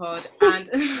Klarna on the pod, and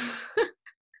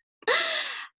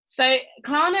so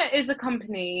Klarna is a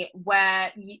company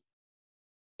where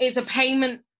it's a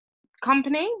payment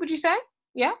company. Would you say?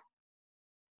 Yeah.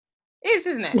 It is,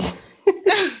 isn't it?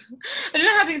 I don't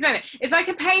know how to explain it. It's like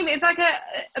a payment. It's like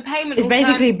a payment. It's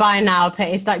basically buy now,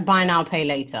 pay. It's like buy now, pay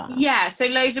later. Yeah. So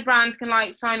loads of brands can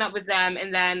like sign up with them,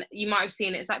 and then you might have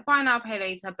seen it. It's like buy now, pay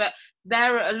later. But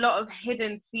there are a lot of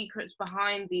hidden secrets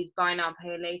behind these buy now,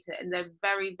 pay later, and they're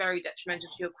very, very detrimental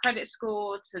to your credit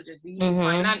score, to just you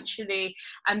financially.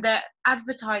 And they're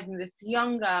advertising this to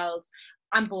young girls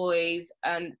and boys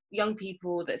and young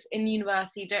people that's in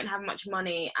university, don't have much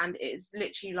money, and it's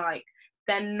literally like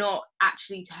they're not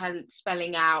actually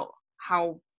spelling out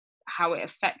how it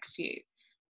affects you.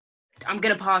 I'm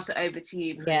going to pass it over to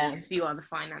you because you are the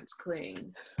finance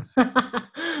queen.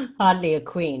 Hardly a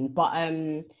queen, but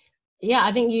yeah,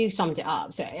 I think you summed it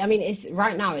up. So I mean, it's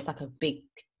right now it's like a big.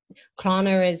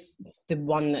 Klarna is the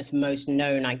one that's most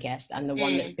known, I guess, and the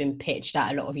one that's been pitched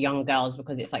at a lot of young girls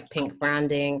because it's like pink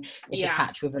branding. It's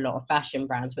attached with a lot of fashion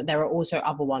brands, but there are also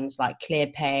other ones like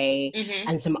ClearPay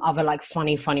and some other like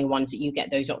funny ones that you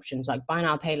get those options like buy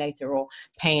now, pay later, or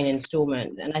pay in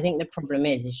installments. And I think the problem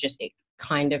is just it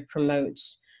kind of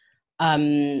promotes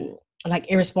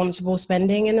like irresponsible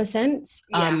spending in a sense.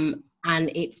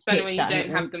 And it's pitched when you don't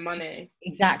have the money.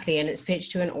 Exactly. And it's pitched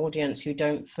to an audience who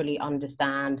don't fully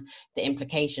understand the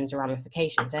implications or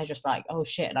ramifications. They're just like, oh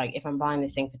shit, like if I'm buying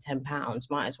this thing for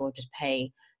 £10, might as well just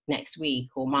pay next week,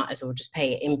 or might as well just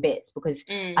pay it in bits, because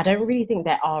I don't really think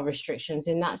there are restrictions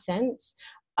in that sense.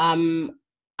 And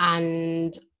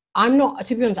I'm not,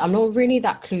 to be honest, I'm not really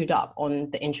that clued up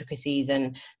on the intricacies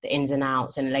and the ins and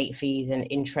outs and late fees and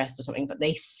interest or something, but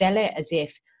they sell it as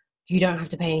if you don't have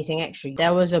to pay anything extra.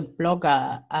 There was a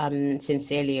blogger,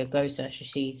 Sincerely Agosa,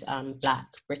 she's Black,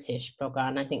 British blogger,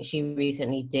 and I think she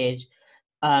recently did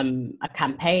a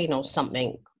campaign or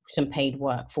something, some paid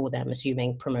work for them,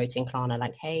 promoting Klarna,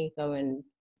 like, hey, go and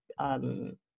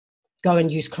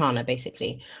use Klarna,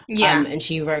 basically. And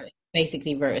she wrote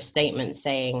a statement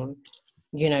saying,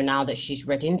 you know, now that she's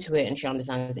read into it and she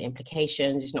understands the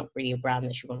implications, it's not really a brand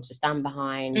that she wants to stand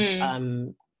behind.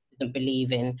 Doesn't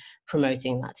believe in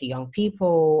promoting that to young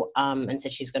people, and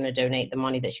said she's going to donate the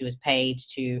money that she was paid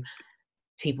to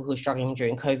people who are struggling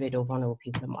during COVID or vulnerable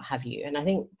people and what have you. And I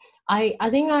think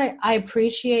I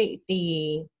appreciate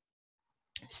the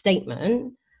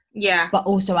statement, but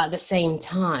also at the same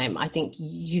time, I think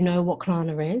you know what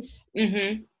Klarna is.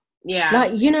 Like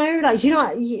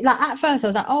at first I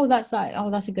was like, oh, that's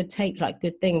a good take, like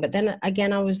good thing. But then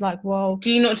again, I was like, well,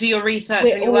 do you not do your research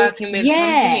when you're working with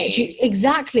companies?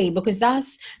 Exactly, because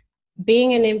that's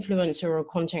being an influencer or a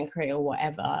content creator or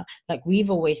whatever. Like we've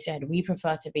always said, we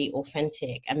prefer to be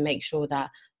authentic and make sure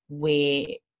that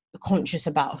we're conscious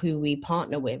about who we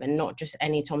partner with and not just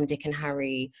any Tom, Dick and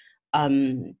Harry.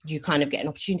 You kind of get an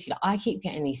opportunity. Like I keep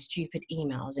getting these stupid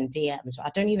emails and DMs.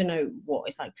 I don't even know what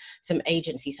it's like. Some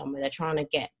agency somewhere, they're trying to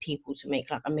get people to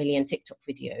make like 1 million TikTok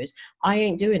videos. I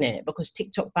ain't doing it because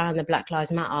TikTok banned the Black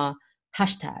Lives Matter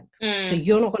hashtag. So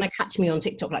you're not going to catch me on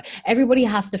TikTok. Like, everybody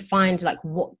has to find like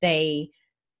what they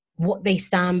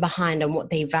stand behind and what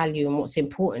they value and what's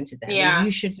important to them. Yeah. And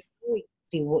you should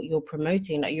be what you're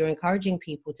promoting. Like, you're encouraging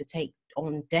people to take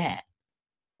on debt.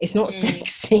 It's not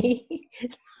sexy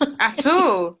at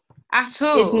all.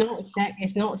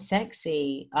 It's not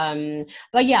sexy.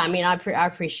 But yeah, I mean, I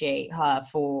appreciate her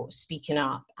for speaking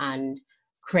up and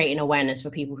creating awareness for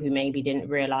people who maybe didn't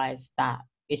realize that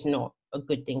it's not a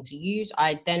good thing to use.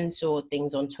 I then saw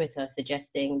things on Twitter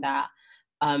suggesting that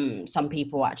some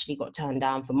people actually got turned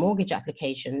down for mortgage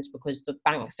applications because the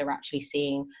banks are actually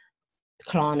seeing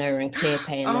Klarna and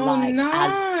ClearPay and the likes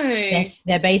as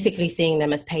they're basically seeing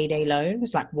them as payday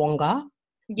loans, like Wonga.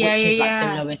 Which is like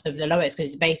the lowest of the lowest,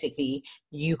 because basically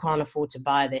you can't afford to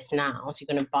buy this now, so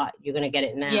you're gonna get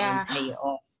it now and pay it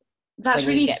off. That's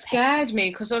really scared me,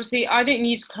 because obviously I don't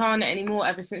use Klarna anymore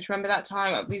ever since, remember that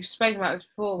time we've spoken about this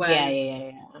before,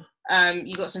 when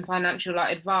you got some financial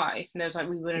like advice and it was like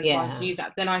we wouldn't advise to use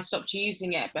that. Then I stopped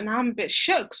using it, but now I'm a bit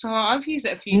shook, so I've used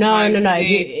it a few times.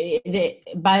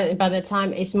 By the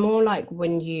time, it's more like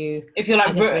when you, if you're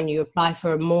like, when you apply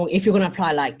for a mortgage, if you're going to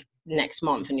apply like next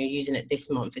month and you're using it this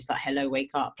month, it's like, hello, wake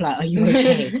up, like, are you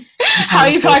okay? How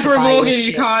you apply for a mortgage,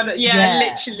 you can't,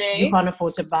 literally, you can't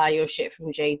afford to buy your shit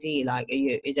from JD, like,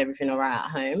 is everything all right at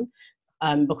home?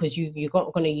 Because you're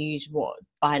not going to use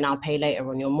buy now pay later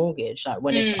on your mortgage. Like,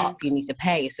 when it's up, you need to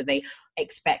pay, so they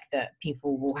expect that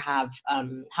people will have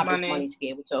money to be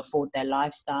able to afford their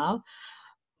lifestyle.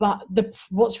 But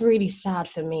what's really sad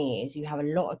for me is you have a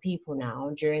lot of people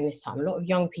now during this time, a lot of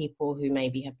young people who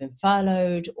maybe have been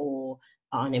furloughed or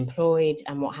are unemployed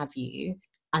and what have you,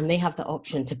 and they have the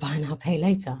option to buy now, pay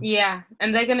later. Yeah,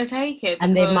 and they're going to take it.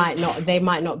 And they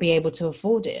might not be able to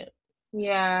afford it.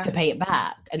 Yeah. To pay it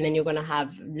back. And then you're going to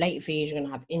have late fees, you're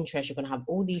going to have interest, you're going to have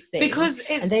all these things.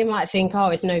 And they might think, oh,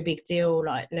 it's no big deal,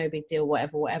 like, no big deal,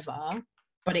 whatever.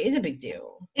 But it is a big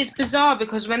deal. It's bizarre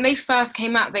because when they first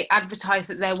came out, they advertised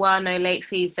that there were no late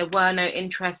fees, there were no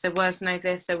interest, there was no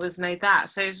this, there was no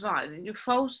that. So it's like, you're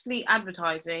falsely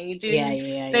advertising. You're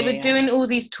doing, they were doing all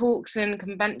these talks and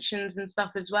conventions and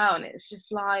stuff as well. And it's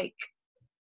just like,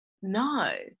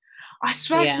 no. I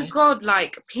swear to God,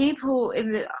 like, people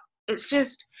it's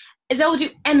just, they'll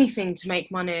do anything to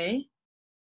make money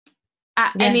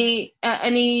at any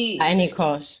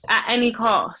cost. At any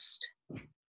cost.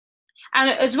 And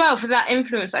as well, for that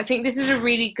influence, I think this is a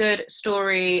really good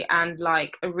story and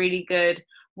like a really good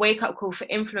wake-up call for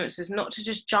influencers, not to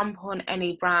just jump on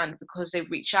any brand because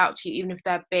they've reached out to you, even if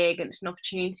they're big and it's an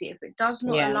opportunity. If it does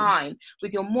not align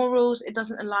with your morals, it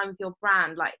doesn't align with your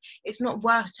brand, like, it's not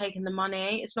worth taking the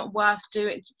money. It's not worth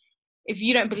doing it. If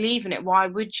you don't believe in it, why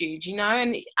would you? Do you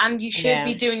know? And you should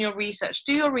be doing your research.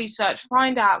 Do your research,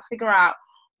 find out, figure out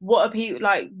what are people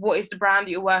like, what is the brand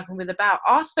that you're working with about.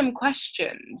 Ask them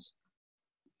questions.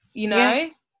 You know,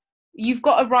 you've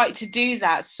got a right to do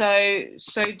that. So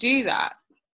do that.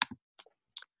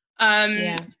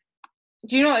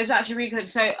 Do you know what is actually really good?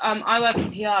 So I work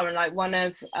in PR, and like one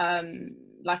of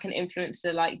like an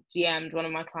influencer like DM'd one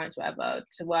of my clients, whatever,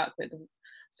 to work with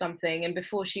something. And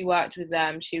before she worked with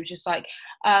them, she was just like,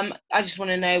 I just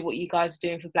want to know what you guys are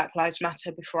doing for Black Lives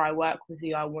Matter before I work with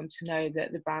you. I want to know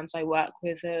that the brands I work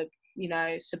with are, you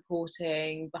know,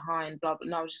 supporting behind blah blah.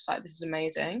 And I was just like, this is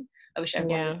amazing. I wish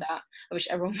everyone did that. I wish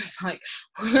everyone was like,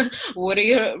 what are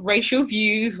your racial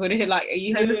views? What are you like? Are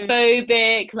you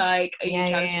homophobic? Like, are you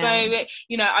transphobic?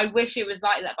 You know, I wish it was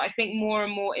like that. But I think more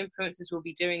and more influencers will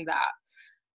be doing that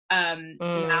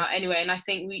now anyway. And I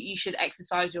think you should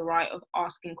exercise your right of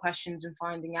asking questions and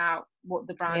finding out what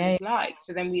the brand is like.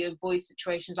 So then we avoid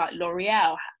situations like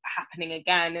L'Oreal happening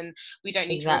again, and we don't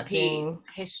need to repeat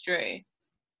history.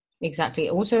 Exactly.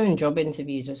 Also in job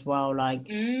interviews as well, like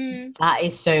that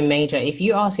is so major. If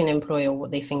you ask an employer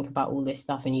what they think about all this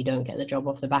stuff and you don't get the job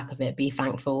off the back of it, be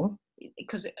thankful.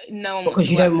 Because no one wants to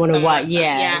you don't want to work.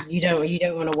 You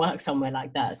don't want to work somewhere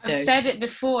like that. So I've said it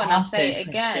before and I'll say it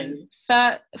again.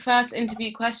 First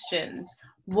interview questions.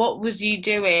 What was you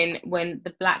doing when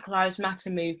the Black Lives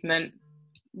Matter movement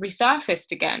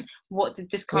resurfaced again? What did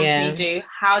this company do?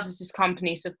 How does this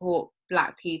company support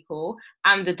Black people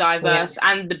and the diverse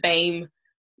and the BAME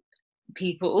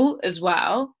people as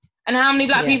well? And how many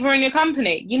Black people are in your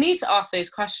company? You need to ask those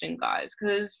questions, guys,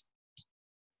 because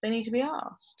they need to be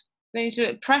asked.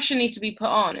 Pressure needs to be put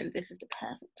on, and this is the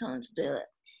perfect time to do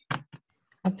it.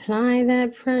 Apply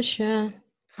that pressure.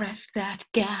 Press that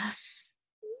gas.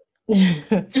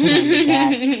 I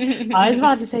was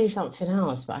about to say something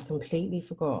else, but I completely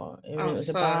forgot. It was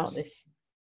about this.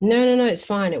 No, it's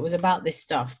fine. It was about this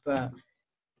stuff, but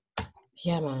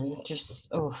yeah, man,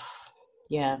 just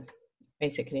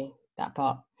basically that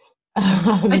part.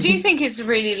 I do think it's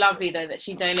really lovely though that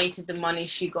she donated the money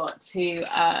she got to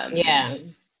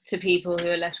to people who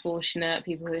are less fortunate,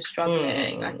 people who are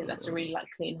struggling. I think that's a really like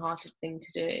clean-hearted thing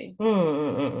to do.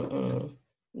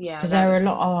 Yeah, because there are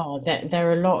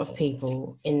a lot of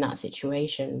people in that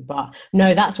situation. But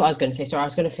no, that's what I was going to say. Sorry, I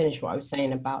was going to finish what I was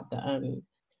saying about the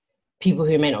people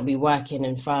who may not be working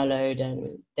and furloughed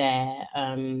and they're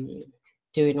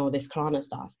doing all this Klarna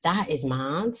stuff. That is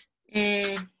mad.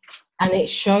 And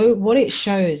what it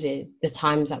shows is the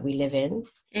times that we live in,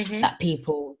 that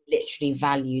people literally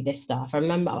value this stuff. I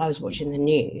remember I was watching the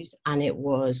news and it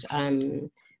was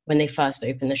when they first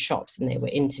opened the shops and they were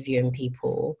interviewing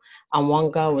people, and one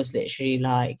girl was literally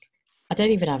like, I don't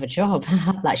even have a job.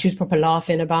 Like, she was proper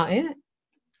laughing about it.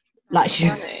 Like,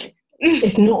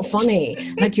 it's not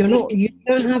funny. Like, you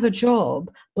don't have a job,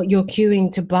 but you're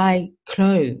queuing to buy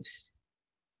clothes.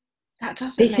 That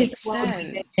doesn't make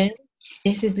sense.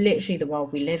 This is literally the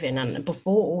world we live in. And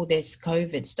before all this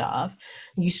COVID stuff,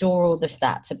 you saw all the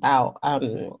stats about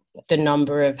the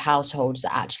number of households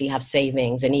that actually have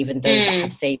savings, and even those that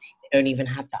have savings, they don't even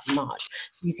have that much.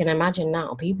 So you can imagine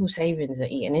now, people's savings are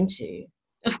eaten into.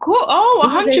 Of course.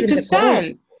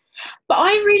 100%. But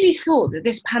I really thought that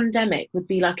this pandemic would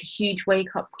be like a huge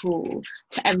wake-up call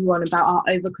to everyone about our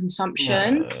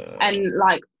overconsumption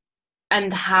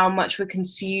and how much we're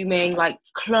consuming, like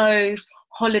clothes,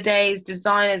 holidays,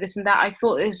 designer, this and that. I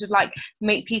thought this would like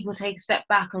make people take a step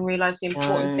back and realize the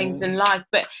important things in life.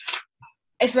 But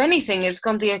if anything, it's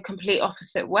gone the complete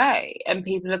opposite way, and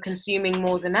people are consuming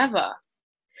more than ever.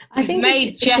 I think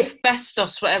made Jeff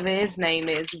Bezos, whatever his name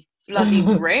is, bloody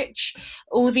rich.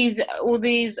 All these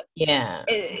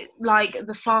like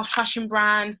the fast fashion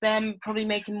brands, they're probably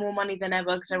making more money than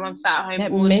ever because everyone's sat at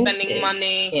home bored, spending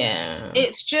money.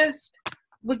 It's just,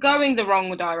 we're going the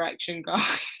wrong direction,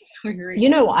 guys. You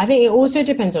know what, I think it also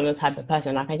depends on the type of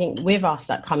person. Like, I think with us,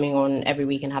 like, coming on every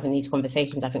week and having these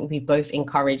conversations, I think we both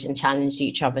encourage and challenge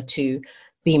each other to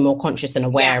be more conscious and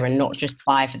aware and not just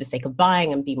buy for the sake of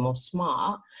buying, and be more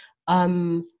smart.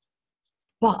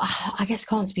 But I guess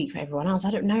can't speak for everyone else.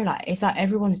 I don't know. Like, it's like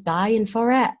everyone's dying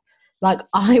for it. Like,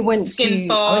 I went to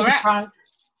Primark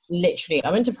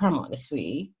this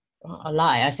week. I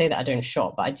lie. I say that I don't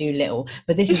shop, but I do little.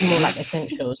 But this is more like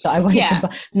essential. So I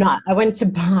went to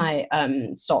buy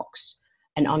socks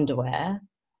and underwear.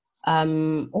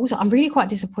 Also, I'm really quite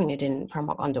disappointed in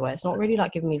Primark underwear. It's not really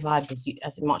like giving me vibes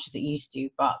as much as it used to.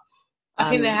 But I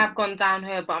think they have gone down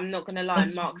here. But I'm not going to lie.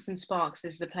 Marks and Sparks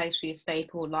is the place for your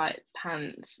staple like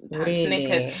pants,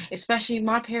 knickers. Especially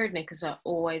my period knickers are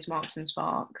always Marks and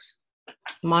Sparks.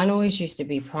 Mine always used to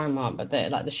be Primark, but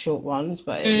they're like the short ones.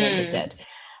 But they're dead.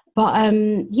 But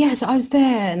so I was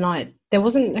there, and like there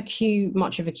wasn't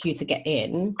much of a queue to get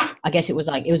in. I guess it was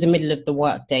the middle of the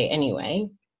work day anyway.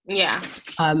 Yeah.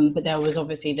 But there was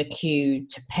obviously the queue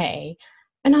to pay,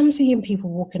 and I'm seeing people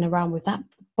walking around with that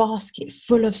basket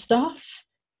full of stuff,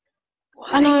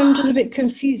 and I'm just a bit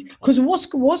confused because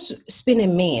what's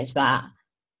spinning me is that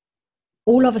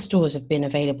all other stores have been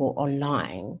available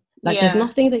online. Like, there's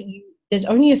nothing there's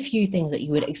only a few things that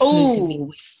you would exclusively.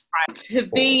 To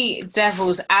be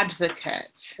devil's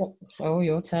advocate. Oh,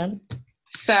 your turn.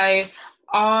 So,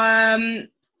 sorry,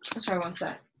 one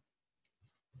sec.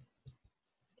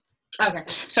 Okay,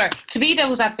 sorry. To be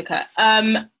devil's advocate,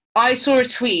 I saw a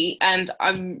tweet, and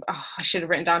I should have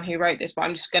written down who wrote this, but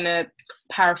I'm just gonna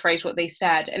paraphrase what they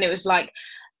said. And it was like,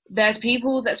 there's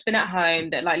people that's been at home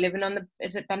that like living on the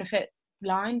benefit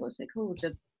line? What's it called?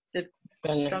 The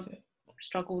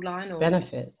struggle line or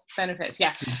benefits,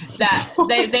 yeah.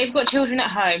 That they've got children at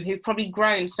home who've probably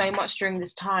grown so much during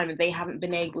this time, and they haven't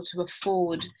been able to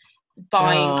afford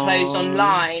buying clothes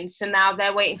online. So now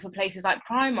they're waiting for places like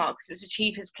Primark because it's the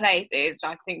cheapest place. It's,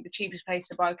 I think, the cheapest place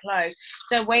to buy clothes.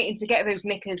 So they're waiting to get those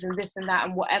knickers and this and that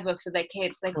and whatever for their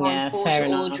kids. They can't afford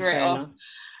to order it off,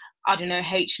 I don't know,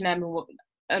 H&M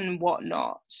and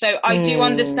whatnot. So I do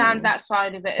understand that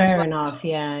side of it as well. Fair enough,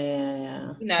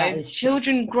 yeah. You know,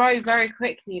 children grow very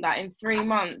quickly. Like in 3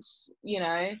 months, you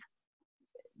know,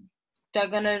 they're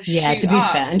gonna to be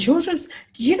fair. And children's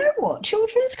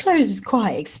clothes is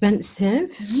quite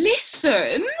expensive.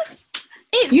 Listen,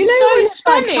 it's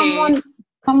so funny. Like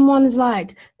someone's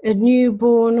like a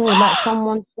newborn or like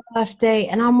someone's birthday,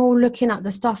 and I'm all looking at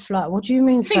the stuff like, what do you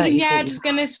mean? Thinking, just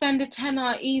gonna spend a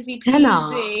tenner, easy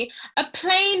peasy. A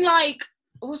plain like,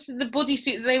 what's the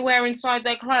bodysuit that they wear inside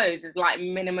their clothes is like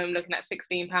minimum looking at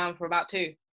 £16 for about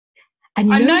 2.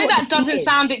 And I know that doesn't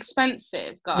sound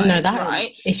expensive, guys. No,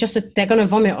 right? It's just they're gonna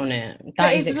vomit on it.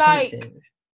 That is expensive. Like,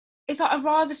 it's like I'd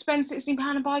rather spend £16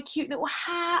 and buy a cute little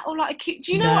hat or like a cute.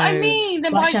 Do you know No, what I mean?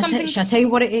 Then but buy something. shall I tell you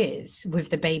what it is with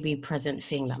the baby present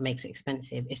thing that makes it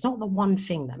expensive? It's not the one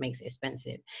thing that makes it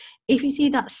expensive. If you see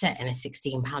that set and it's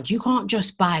 £16, you can't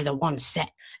just buy the one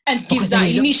set and give that.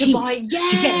 You need to buy.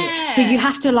 Yeah, you get it. So you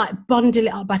have to like bundle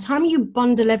it up. By the time you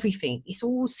bundle everything, it's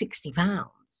all £60.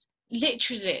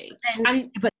 Literally.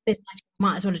 But it's like,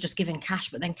 might as well have just given cash,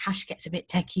 but then cash gets a bit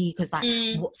techie because like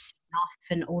what's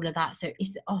stuff and all of that. So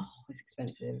it's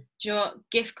expensive. Do you know what?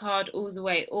 Gift card all the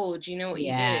way. Or do you know what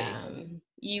you do?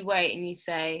 You wait and you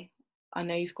say, I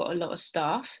know you've got a lot of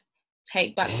stuff.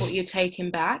 Take back what you're taking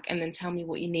back and then tell me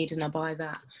what you need and I'll buy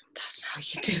that. That's how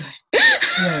you do it.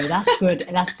 No, that's good.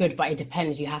 That's good, but it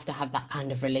depends. You have to have that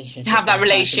kind of relationship. Have that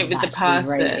relationship with the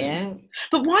person.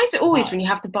 But why is it always when you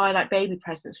have to buy like baby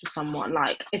presents for someone,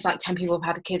 like it's like 10 people have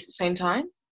had a kid at the same time?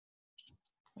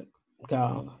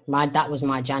 Girl, that was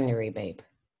my January, babe.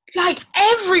 Like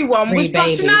everyone was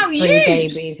busting out three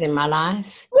babies in my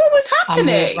life. What was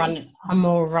happening? I'm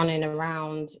all running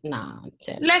around.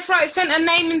 Left, right, centre,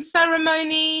 naming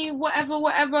ceremony,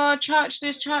 whatever, church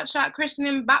this, church that,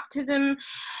 christening, baptism,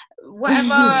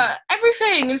 whatever,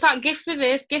 everything. It's like gift for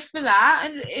this, gift for that.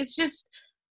 It's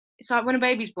like when a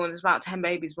baby's born, there's about 10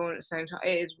 babies born at the same time.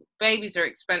 Babies are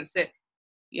expensive.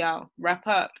 Yo, wrap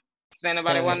up. Does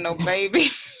anybody want no baby?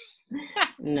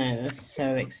 No, it's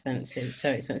so expensive.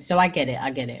 So I get it.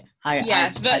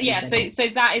 So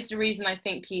that is the reason I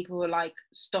think people are like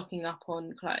stocking up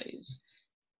on clothes.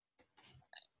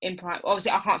 In private,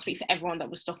 obviously, I can't speak for everyone that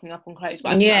was stocking up on clothes,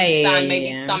 but I can understand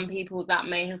maybe some people that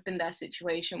may have been their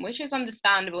situation, which is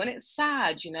understandable, and it's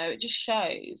sad. You know, it just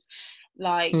shows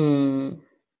like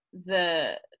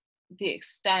the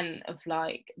extent of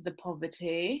like the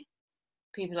poverty.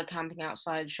 People are camping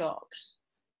outside shops.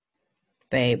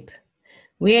 Babe,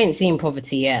 we ain't seen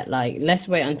poverty yet. Like, let's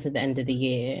wait until the end of the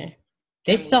year.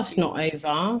 This stuff's not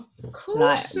over. Of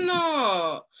course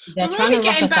not. They're trying to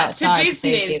rush us outside to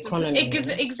save the economy.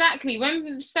 Exactly. When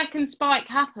the second spike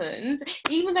happens,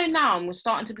 even though now we're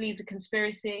starting to believe the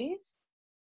conspiracies,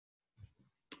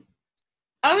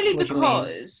 only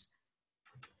because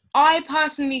I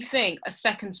personally think a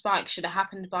second spike should have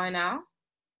happened by now.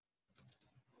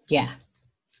 Yeah.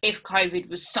 If COVID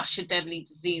was such a deadly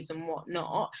disease and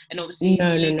whatnot, and obviously the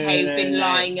UK have been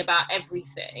lying about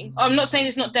everything. I'm not saying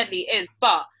it's not deadly, it is,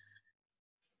 but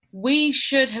we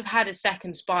should have had a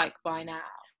second spike by now.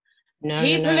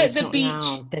 People at the beach.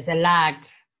 Now. There's a lag.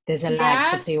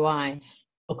 I'll tell you why.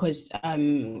 Because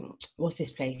what's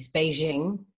this place?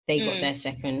 Beijing. They got their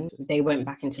second. They went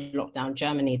back into lockdown.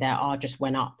 Germany, their R just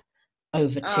went up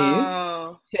over 2.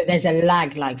 So there's a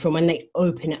lag, like from when they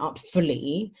open it up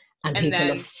fully. And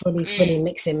people are fully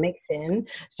mixing.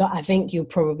 So I think you'll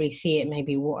probably see it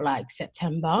maybe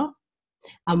September.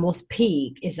 And what's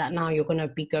peak is that now you're going to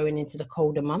be going into the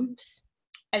colder months.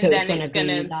 And so it's going to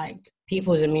be like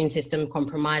people's immune system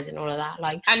compromised and all of that.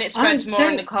 Like, and it spreads more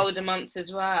in the colder months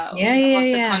as well. Yeah. Across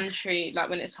the country, like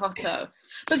when it's hotter.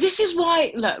 But this is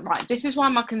why, this is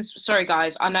why sorry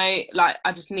guys, I know, like,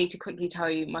 I just need to quickly tell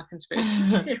you my conspiracy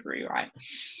theory, right?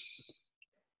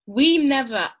 We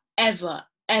never, ever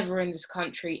in this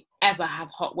country ever have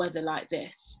hot weather like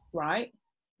this, right?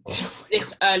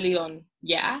 This early on,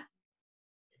 yeah.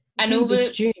 And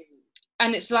June.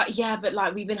 And it's like, yeah, but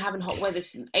like we've been having hot weather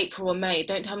since April or May.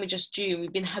 Don't tell me just June.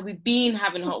 We've been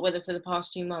having hot weather for the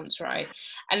past 2 months, right?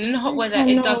 And in the hot weather,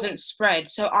 it doesn't spread.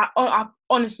 So I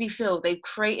honestly feel they've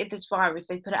created this virus.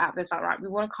 They put it out there. It's like, right, we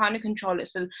want to kind of control it.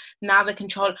 So now they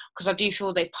control, because I do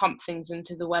feel they pump things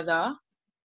into the weather,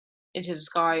 into the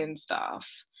sky and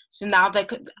stuff. So now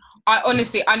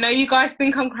I know you guys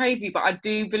think I'm crazy, but I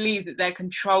do believe that they're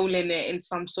controlling it in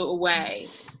some sort of way.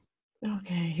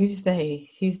 Okay, who's they?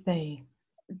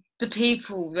 The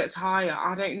people that's higher.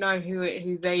 I don't know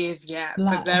who they is yet,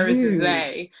 but there is a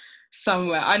they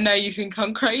somewhere. I know you think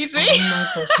I'm crazy.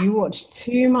 Oh my God, you watch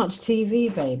too much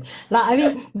TV, babe. Like, I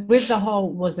mean, with the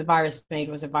whole, was the virus made,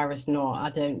 was the virus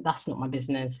not? That's not my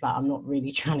business. Like, I'm not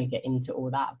really trying to get into all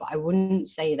that, but I wouldn't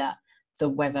say that the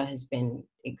weather has been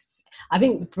I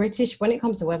think when it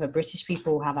comes to weather, British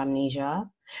people have amnesia.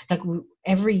 Like,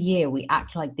 every year we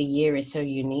act like the year is so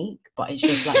unique, but it's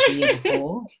just like the year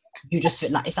before. You just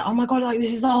feel like, it's like, oh my God, like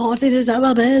this is the hottest it's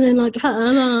ever been, and like,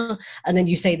 and then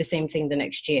you say the same thing the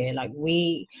next year. Like,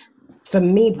 for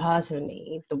me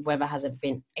personally, the weather hasn't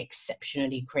been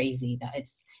exceptionally crazy that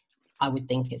I would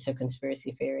think it's a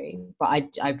conspiracy theory, but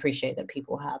I appreciate that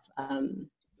people have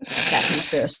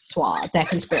their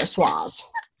conspiracies.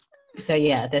 So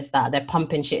yeah, there's that. They're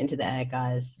pumping shit into the air,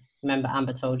 guys. Remember,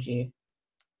 Amber told you.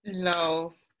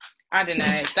 No, I don't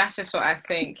know. That's just what I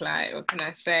think. Like, what can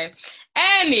I say?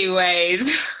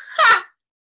 Anyways,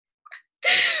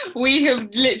 we have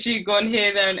literally gone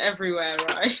here, there, and everywhere,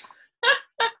 right?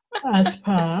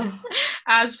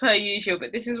 As per usual.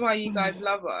 But this is why you guys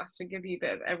love us, to give you a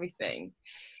bit of everything.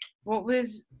 What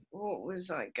was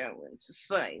I going to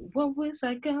say? What was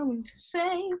I going to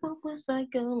say? What was I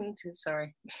going to?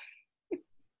 Sorry.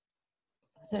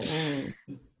 I don't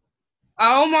know.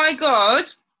 Oh my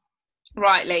God.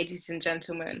 Right, ladies and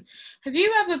gentlemen, have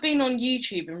you ever been on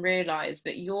YouTube and realised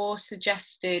that your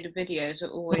suggested videos are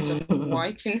always of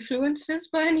white influencers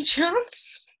by any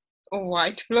chance? Or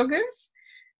white bloggers?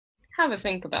 Have a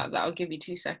think about that. I'll give you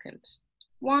 2 seconds.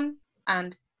 1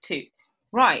 and 2.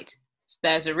 Right.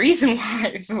 There's a reason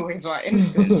why it's always white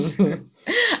influencers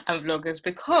and vloggers,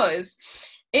 because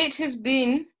it has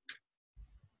been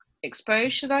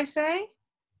exposed, should I say?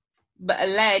 But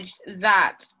alleged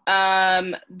that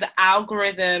the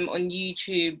algorithm on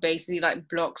YouTube basically like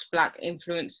blocks black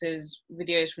influencers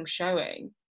videos from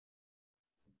showing.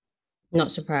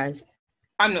 Not surprised.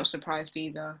 I'm not surprised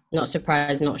either. Not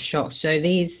surprised, not shocked. So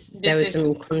there were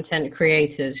some content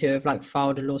creators who have like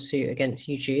filed a lawsuit against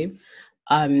YouTube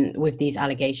with these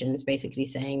allegations, basically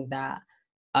saying that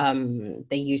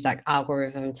they use like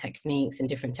algorithm techniques and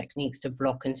different techniques to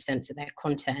block and censor their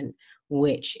content,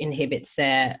 which inhibits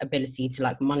their ability to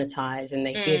like monetize. And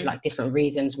they give like different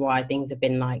reasons why things have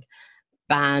been like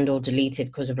banned or deleted,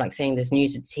 because of like saying there's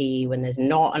nudity when there's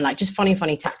not, and like just funny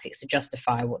tactics to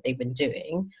justify what they've been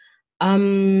doing.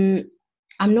 I'm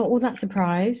not all that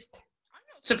surprised.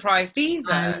 Surprised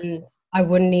either. And I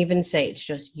wouldn't even say it's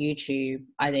just YouTube.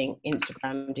 I think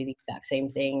Instagram do the exact same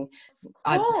thing.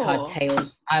 I've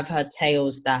heard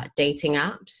tales that dating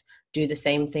apps do the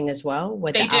same thing as well,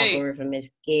 where the algorithm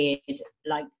is geared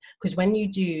like, because when you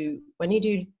do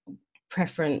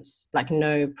preference, like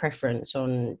no preference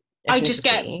on ethnicity, I just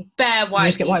get bare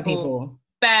white people.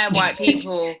 Bare white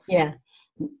people. Yeah.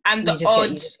 And the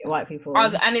odds get white people.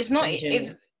 And it's not,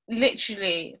 it's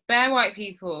literally bare white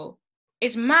people.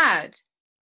 It's mad.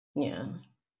 Yeah.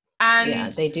 And yeah,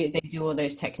 they do all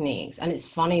those techniques. And it's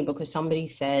funny because somebody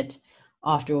said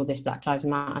after all this Black Lives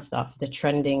Matter stuff, the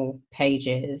trending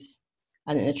pages,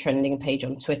 and the trending page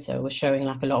on Twitter was showing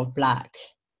like a lot of black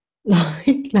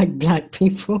like black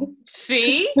people.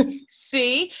 See?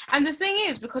 And the thing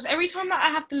is, because every time that I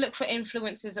have to look for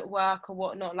influencers at work or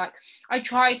whatnot, like I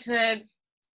try to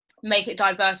make it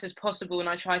diverse as possible, and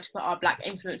I try to put our black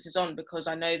influencers on because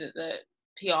I know that the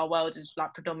PR world is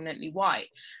like predominantly white,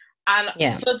 and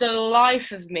for the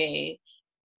life of me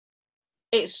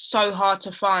it's so hard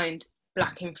to find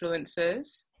black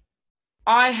influencers.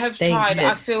 I have tried,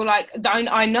 I feel like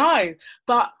I know,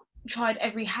 but tried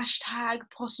every hashtag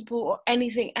possible or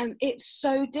anything, and it's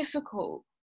so difficult.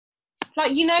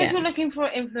 Like, you know, if you're looking for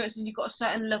influencers, you've got a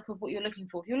certain look of what you're looking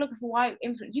for. If you're looking for white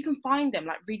influencers, you can find them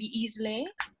like really easily.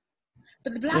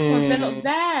 But the black ones, they're not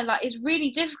there. Like, it's really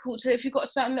difficult to, if you've got a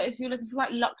certain look, if you're looking for like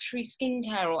luxury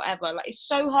skincare or whatever, like it's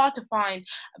so hard to find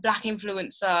a black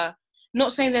influencer.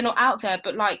 Not saying they're not out there,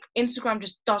 but like Instagram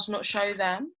just does not show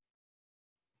them.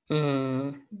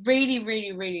 Really,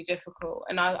 really, really difficult.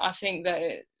 And I think that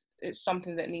it's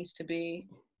something that needs to be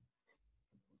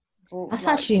brought. That's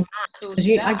like, actually mad. Because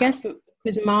I guess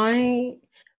because my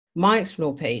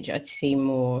explore page, I see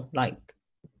more like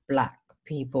black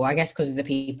people, I guess because of the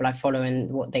people I follow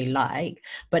and what they like.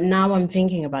 But now I'm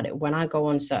thinking about it, when I go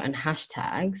on certain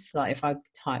hashtags, like if I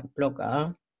type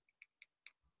blogger,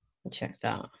 check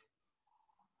that.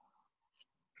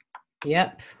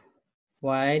 Yep.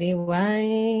 Whitey.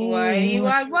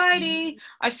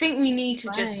 I think we need to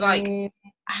just like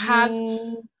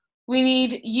we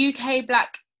need UK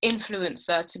black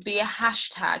influencer to be a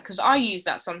hashtag, because I use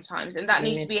that sometimes, and that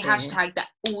needs to be a hashtag that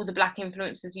all the black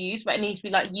influencers use, but it needs to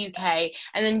be like UK,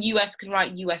 and then US can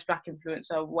write US black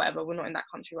influencer or whatever. We're not in that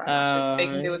country right now, so they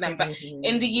can deal with them. But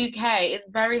in the UK, it's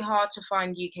very hard to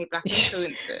find UK black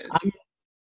influencers.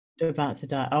 I'm about to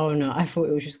die. Oh no, I thought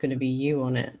it was just going to be you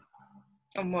on it.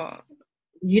 And what?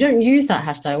 You don't use that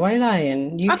hashtag. Why are you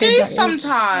lying? I do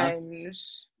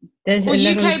sometimes. There's or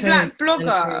UK black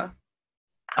blogger.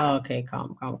 Oh, okay,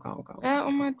 calm. Yeah,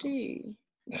 on my D.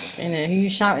 You know, who you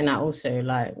shouting at also?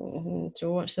 Like, do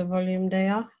you watch the volume they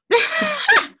are?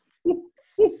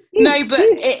 No, but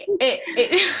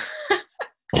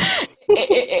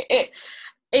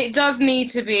it does need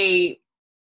to be.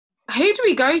 Who do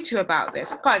we go to about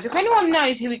this? Guys, if anyone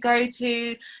knows who we go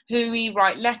to, who we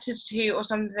write letters to or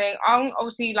something, I'll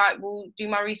obviously will do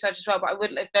my research as well, but I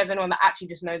would, if there's anyone that actually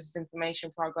just knows this information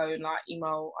before I go and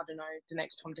email, I don't know, the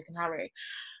next Tom, Dick and Harry.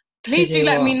 Please do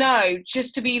let me what? know,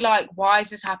 just to be like, why is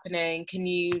this happening? Can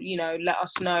you, let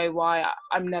us know why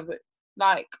I'm never,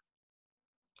 like...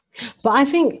 But I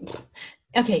think,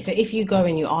 okay, so if you go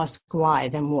and you ask why,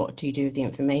 then what do you do with the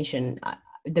information?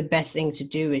 The best thing to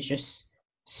do is just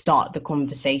start the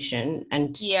conversation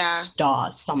and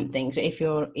start something. So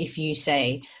if you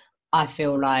say, I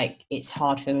feel like it's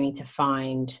hard for me to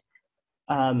find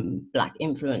Black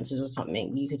influencers or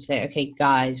something, you could say, okay,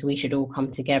 guys, we should all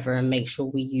come together and make sure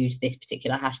we use this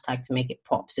particular hashtag to make it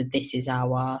pop. So this is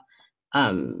our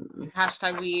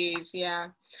hashtag we use.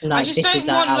 Like, I just this don't is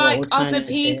want our like other alternative.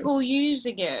 people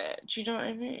using it. Do you know what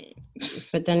I mean?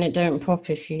 But then it don't pop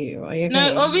if you are you okay?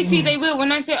 No, obviously they will.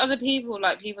 When I say other people,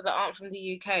 like people that aren't from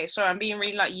the UK. Sorry, I'm being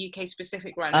really like UK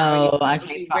specific right now.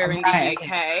 Okay, we're in the UK.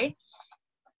 Okay.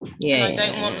 And I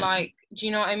don't want like, do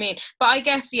you know what I mean? But I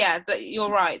guess that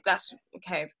you're right. That's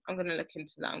okay. I'm gonna look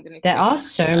into that. There are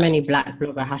so many Black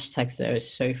blogger hashtags though.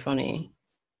 It's so funny.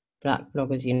 Black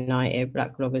bloggers united,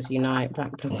 Black bloggers unite,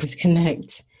 Black bloggers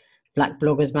connect, Black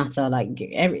bloggers matter. Like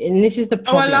and this is the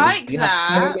problem. I like you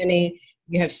that.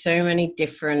 You have so many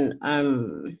different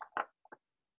man,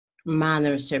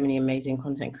 there are so many amazing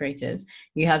content creators.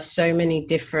 You have so many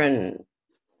different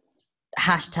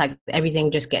hashtags. Everything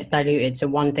just gets diluted, so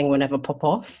one thing will never pop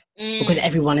off because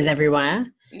everyone is everywhere.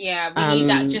 Yeah, we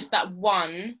need that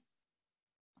one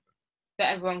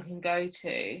that everyone can go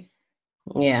to.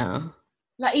 Yeah.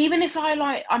 Like, even if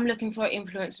I'm looking for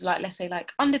influencers, like, let's say,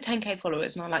 like, under 10k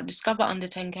followers, and I like discover under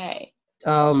 10k.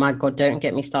 Oh my God, don't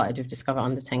get me started with discover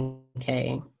under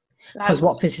 10k. Because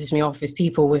what pisses me off is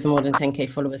people with more than 10k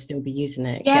followers still be using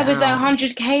it. Yeah, but they're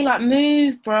 100k, like,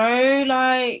 move, bro.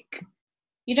 Like,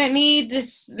 you don't need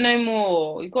this no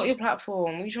more. You've got your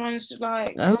platform. You're trying to,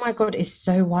 like... Oh my God, it's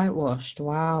so whitewashed.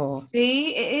 Wow.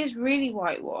 See, it is really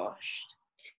whitewashed.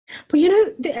 But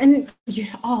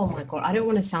oh my God, I don't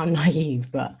want to sound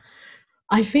naive, but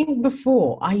I think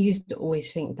before I used to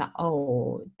always think that,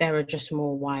 there are just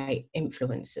more white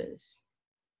influencers.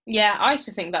 Yeah, I used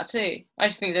to think that too. I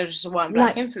just think there's just one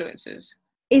Black influencers.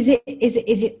 Is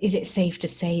it safe to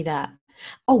say that?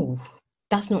 Oh,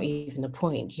 that's not even the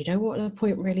point. You know what the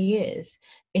point really is?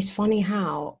 It's funny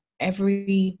how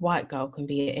every white girl can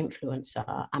be an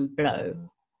influencer and blow.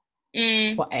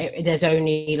 But there's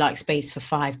only like space for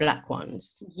 5 Black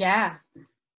ones. Yeah.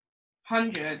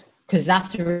 100. Because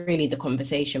that's really the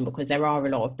conversation, because there are a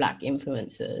lot of Black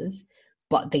influencers,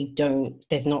 but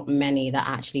there's not many that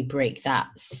actually break that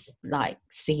like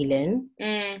ceiling.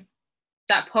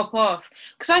 That pop off.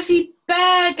 Because I see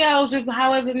bare girls with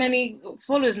however many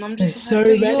followers, and I'm just so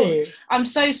many. I'm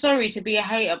so sorry to be a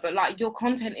hater, but like, your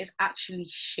content is actually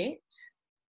shit.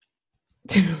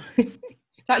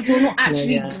 Like, you're not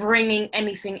actually bringing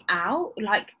anything out.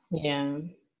 Like,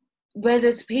 where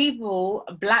there's people,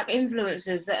 Black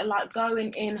influencers, that are like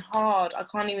going in hard. I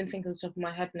can't even think of the top of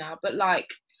my head now,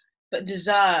 but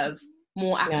deserve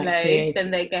more accolades than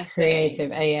they're getting.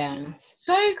 Creative, yeah.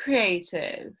 So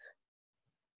creative.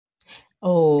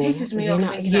 Oh, pisses me off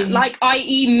thinking that. Like,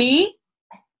 i.e. me,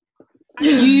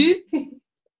 you,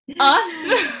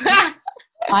 us.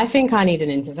 I think I need an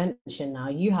intervention now.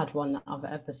 You had one that other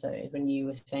episode when you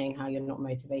were saying how you're not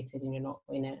motivated and you're not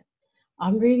in it.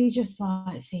 I'm really just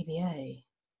like CBA.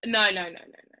 No.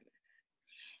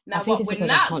 Now, I think it's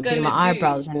because I can't do my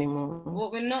eyebrows anymore.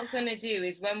 What we're not going to do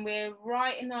is, when we're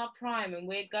right in our prime and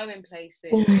we're going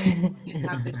places, is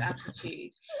have this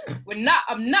attitude. I'm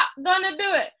not going to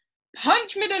do it.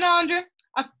 Punch me then, Andrea.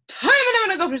 I tell you when I'm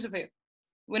going to go persevere.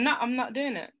 I'm not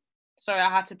doing it. Sorry, I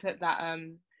had to put that...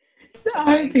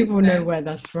 I hope people know where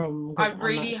that's from. I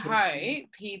really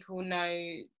hope people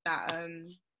know that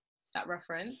that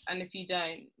reference. And if you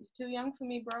don't, you're too young for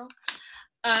me, bro.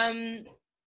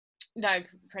 No,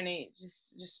 Prinny,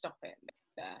 just stop it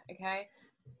there, okay?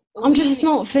 I'm just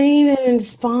not feeling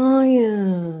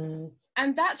inspired.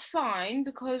 And that's fine,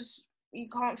 because you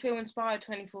can't feel inspired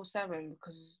 24/7,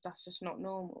 because that's just not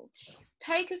normal.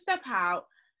 Take a step out.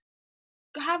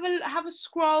 Have a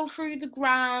scroll through the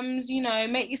grams,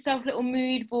 make yourself little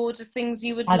mood boards of things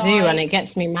you would like. I do, and it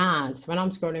gets me mad. When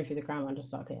I'm scrolling through the gram, I just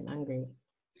start getting angry.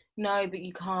 No, but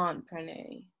you can't,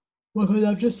 Prenny. Well, because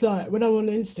I'm just like, when I'm on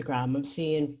Instagram, I'm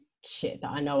seeing shit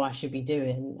that I know I should be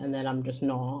doing, and then I'm just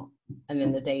not, and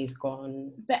then the day's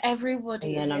gone. But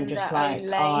everybody is in their own lane. And then I'm just like,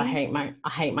 I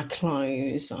hate my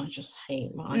clothes. I just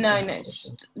hate my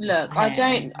eyebrows. Look,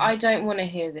 I don't want to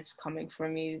hear this coming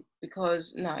from you,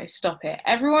 because no, stop it.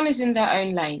 Everyone is in their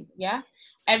own lane, yeah?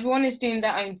 Everyone is doing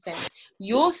their own thing.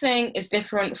 Your thing is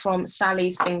different from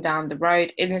Sally's thing down the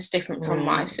road, and it's different from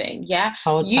my thing. Yeah,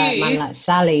 hold tight, man, like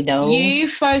Sally though. You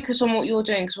focus on what you're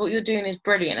doing, because what you're doing is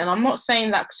brilliant. And I'm not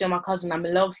saying that because you're my cousin. I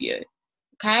love you.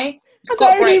 Okay, I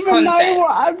don't even know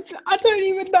what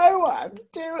I'm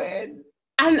doing.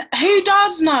 And who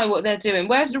does know what they're doing?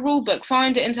 Where's the rule book?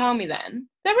 Find it and tell me then.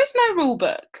 There is no rule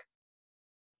book.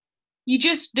 You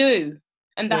just do.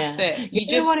 And that's it. You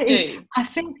just do. Is? I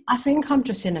think I'm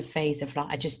just in a phase of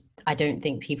like, I don't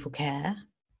think people care.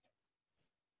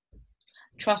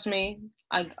 Trust me.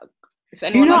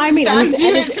 You know what I mean?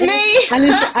 It's me.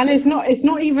 And it's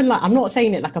not even like, I'm not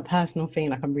saying it like a personal thing,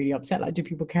 like I'm really upset, like do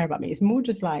people care about me? It's more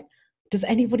just like, does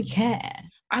anybody care?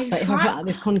 Like if I put out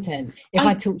this content, if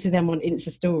I talk to them on Insta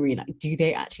story, like do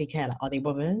they actually care? Like are they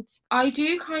bothered? I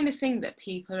do kind of think that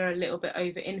people are a little bit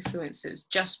over influencers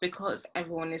just because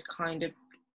everyone is kind of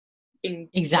in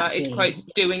inverted quotes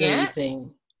doing it.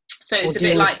 So it's a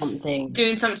bit like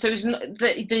doing something. So it's not,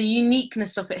 the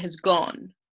uniqueness of it has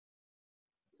gone.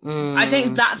 I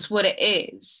think that's what it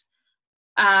is.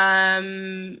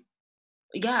 I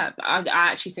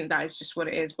actually think that is just what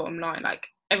it is, bottom line. Like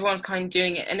everyone's kind of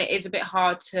doing it, and it is a bit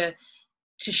hard to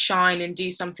shine and do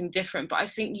something different, but I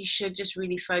think you should just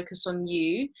really focus on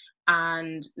you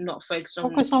and not focus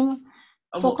on what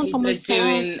people are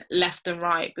doing left and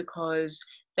right, because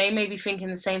they may be thinking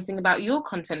the same thing about your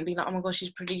content and be like, oh my gosh,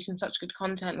 she's producing such good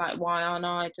content, like why aren't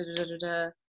I,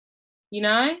 you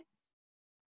know?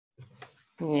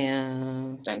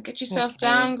 Yeah. Don't get yourself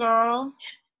down, girl.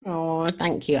 Oh,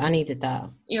 thank you. I needed that.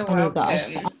 You're welcome.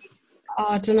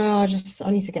 I don't know.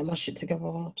 I need to get my shit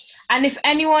together. And if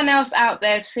anyone else out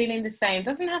there is feeling the same,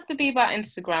 doesn't have to be about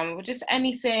Instagram, or just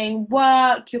anything,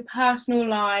 work, your personal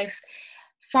life,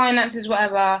 finances,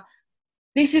 whatever.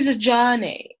 This is a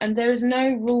journey, and there is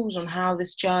no rules on how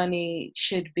this journey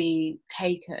should be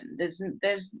taken. There's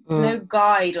no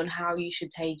guide on how you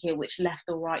should take it, which left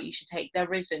or right you should take.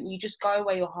 There isn't. You just go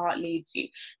where your heart leads you.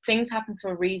 Things happen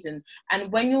for a reason.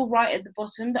 And when you're right at the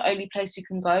bottom, the only place you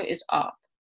can go is up.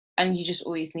 And you just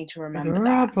always need to remember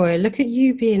that. Boy, look at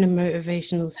you being a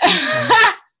motivational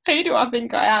speaker. Who do I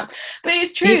think I am? But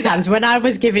it's true. Sometimes when I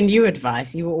was giving you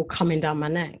advice, you were all coming down my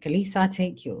neck. At least I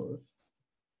take yours.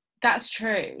 That's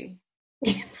true.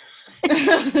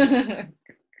 But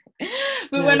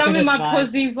when I'm in my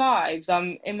posy vibes,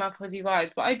 I'm in my posy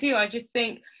vibes. But I just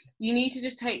think you need to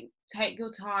just take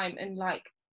your time and like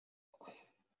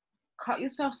cut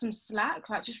yourself some slack,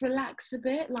 like just relax a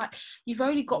bit. Like you've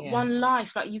only got one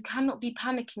life, like you cannot be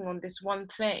panicking on this one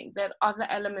thing. There are other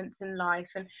elements in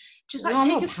life, and just like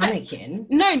take a step. Panicking.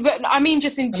 No, but I mean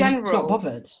just in general. Not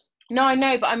bothered. No, I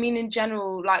know, but I mean in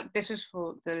general, like this is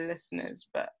for the listeners,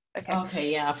 but okay,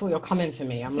 yeah, I thought you were coming for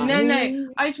me. I'm like, no,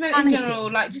 I just meant in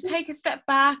general, like just take a step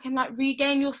back and like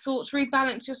regain your thoughts,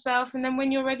 rebalance yourself, and then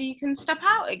when you're ready you can step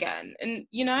out again. And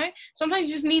you know, sometimes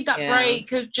you just need that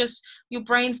break of just your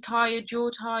brain's tired,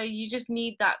 you're tired, you just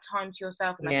need that time to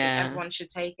yourself. And I think everyone should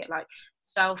take it. Like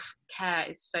self-care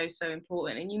is so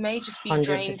important, and you may just be 100%.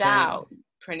 Drained out,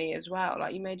 Prinny, as well.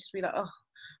 Like you may just be like, oh,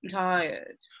 I'm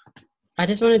tired. I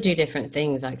just want to do different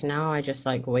things. Like now I just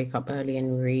like wake up early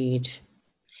and read.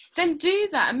 Then do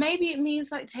that, and maybe it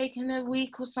means like taking a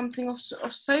week or something off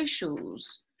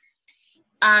socials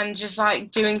and just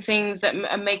like doing things that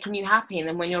are making you happy, and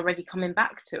then when you're ready coming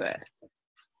back to it.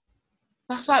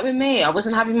 That's like with me. I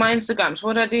wasn't having my Instagram, so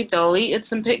what did I do? Deleted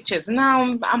some pictures, and now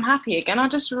I'm happy again. I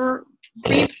just put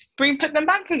them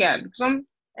back again because I'm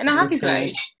in a happy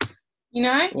place, you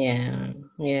know?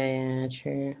 Yeah,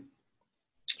 true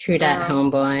that,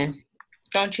 homeboy.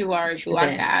 Don't you worry, boo.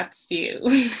 I got you.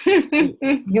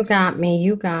 You got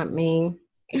me.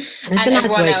 It's and a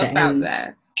nice way to end. Out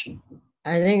there.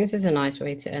 I think this is a nice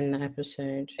way to end the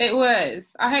episode. It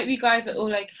was. I hope you guys are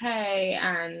all okay,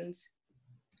 and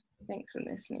thanks for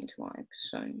listening to our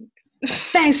episode.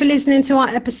 Thanks for listening to our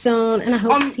episode, and I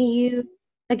hope to see you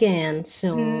again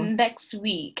soon next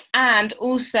week. And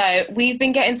also we've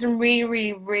been getting some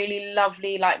really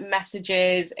lovely like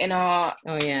messages in our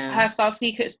Hairstyle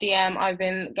Secrets DM. I've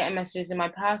been getting messages in my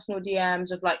personal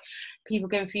DMs of like people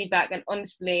giving feedback, and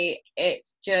honestly it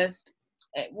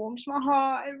warms my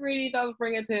heart. It really does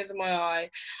bring a tear to my eye.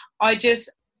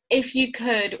 If you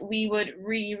could, we would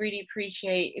really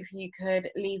appreciate if you could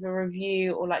leave a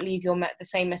review, or like leave the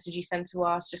same message you sent to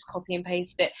us, just copy and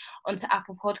paste it onto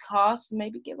Apple Podcasts, and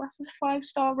maybe give us a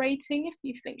 5-star rating if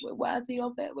you think we're worthy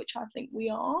of it, which I think we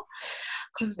are.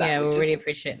 Because we'll really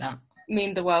appreciate that.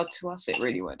 Mean the world to us. It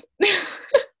really would.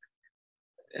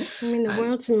 Mean the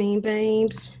world to me,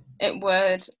 babes. It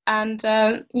would. And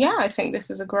I think this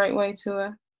is a great way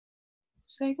to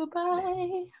say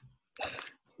goodbye.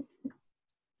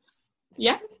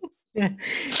 Yeah. Yeah.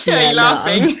 Are you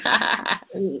laughing?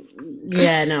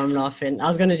 No, I'm laughing. I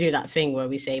was going to do that thing where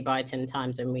we say bye 10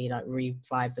 times and we like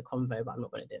revive the convo, but I'm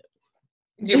not going to do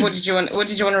it. What did you want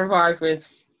to revive with?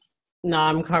 No,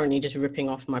 I'm currently just ripping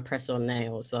off my press-on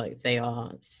nails. Like, they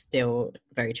are still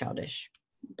very childish.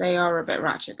 They are a bit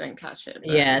ratchet, don't catch it.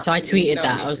 Yeah, so I tweeted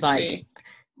that. I was like,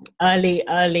 early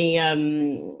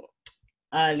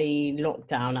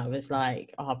lockdown, I was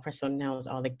like, oh, press-on nails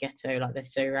are the ghetto, like they're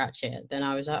so ratchet. Then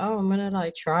I was like, oh, I'm gonna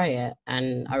like try it,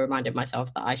 and I reminded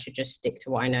myself that I should just stick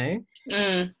to what I know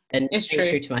and stay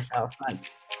true to myself.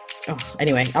 Like,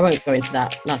 anyway, I won't go into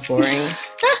that. That's boring.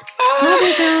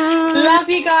 Love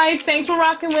you guys. Thanks for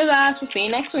rocking with us. We'll see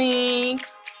you next week.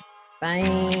 Bye.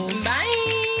 Bye.